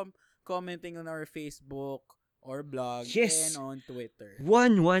popfilter@gmail.com, commenting on our Facebook or blog, and on Twitter.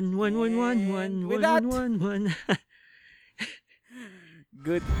 111111111.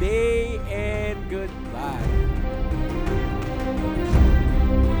 Good day and goodbye.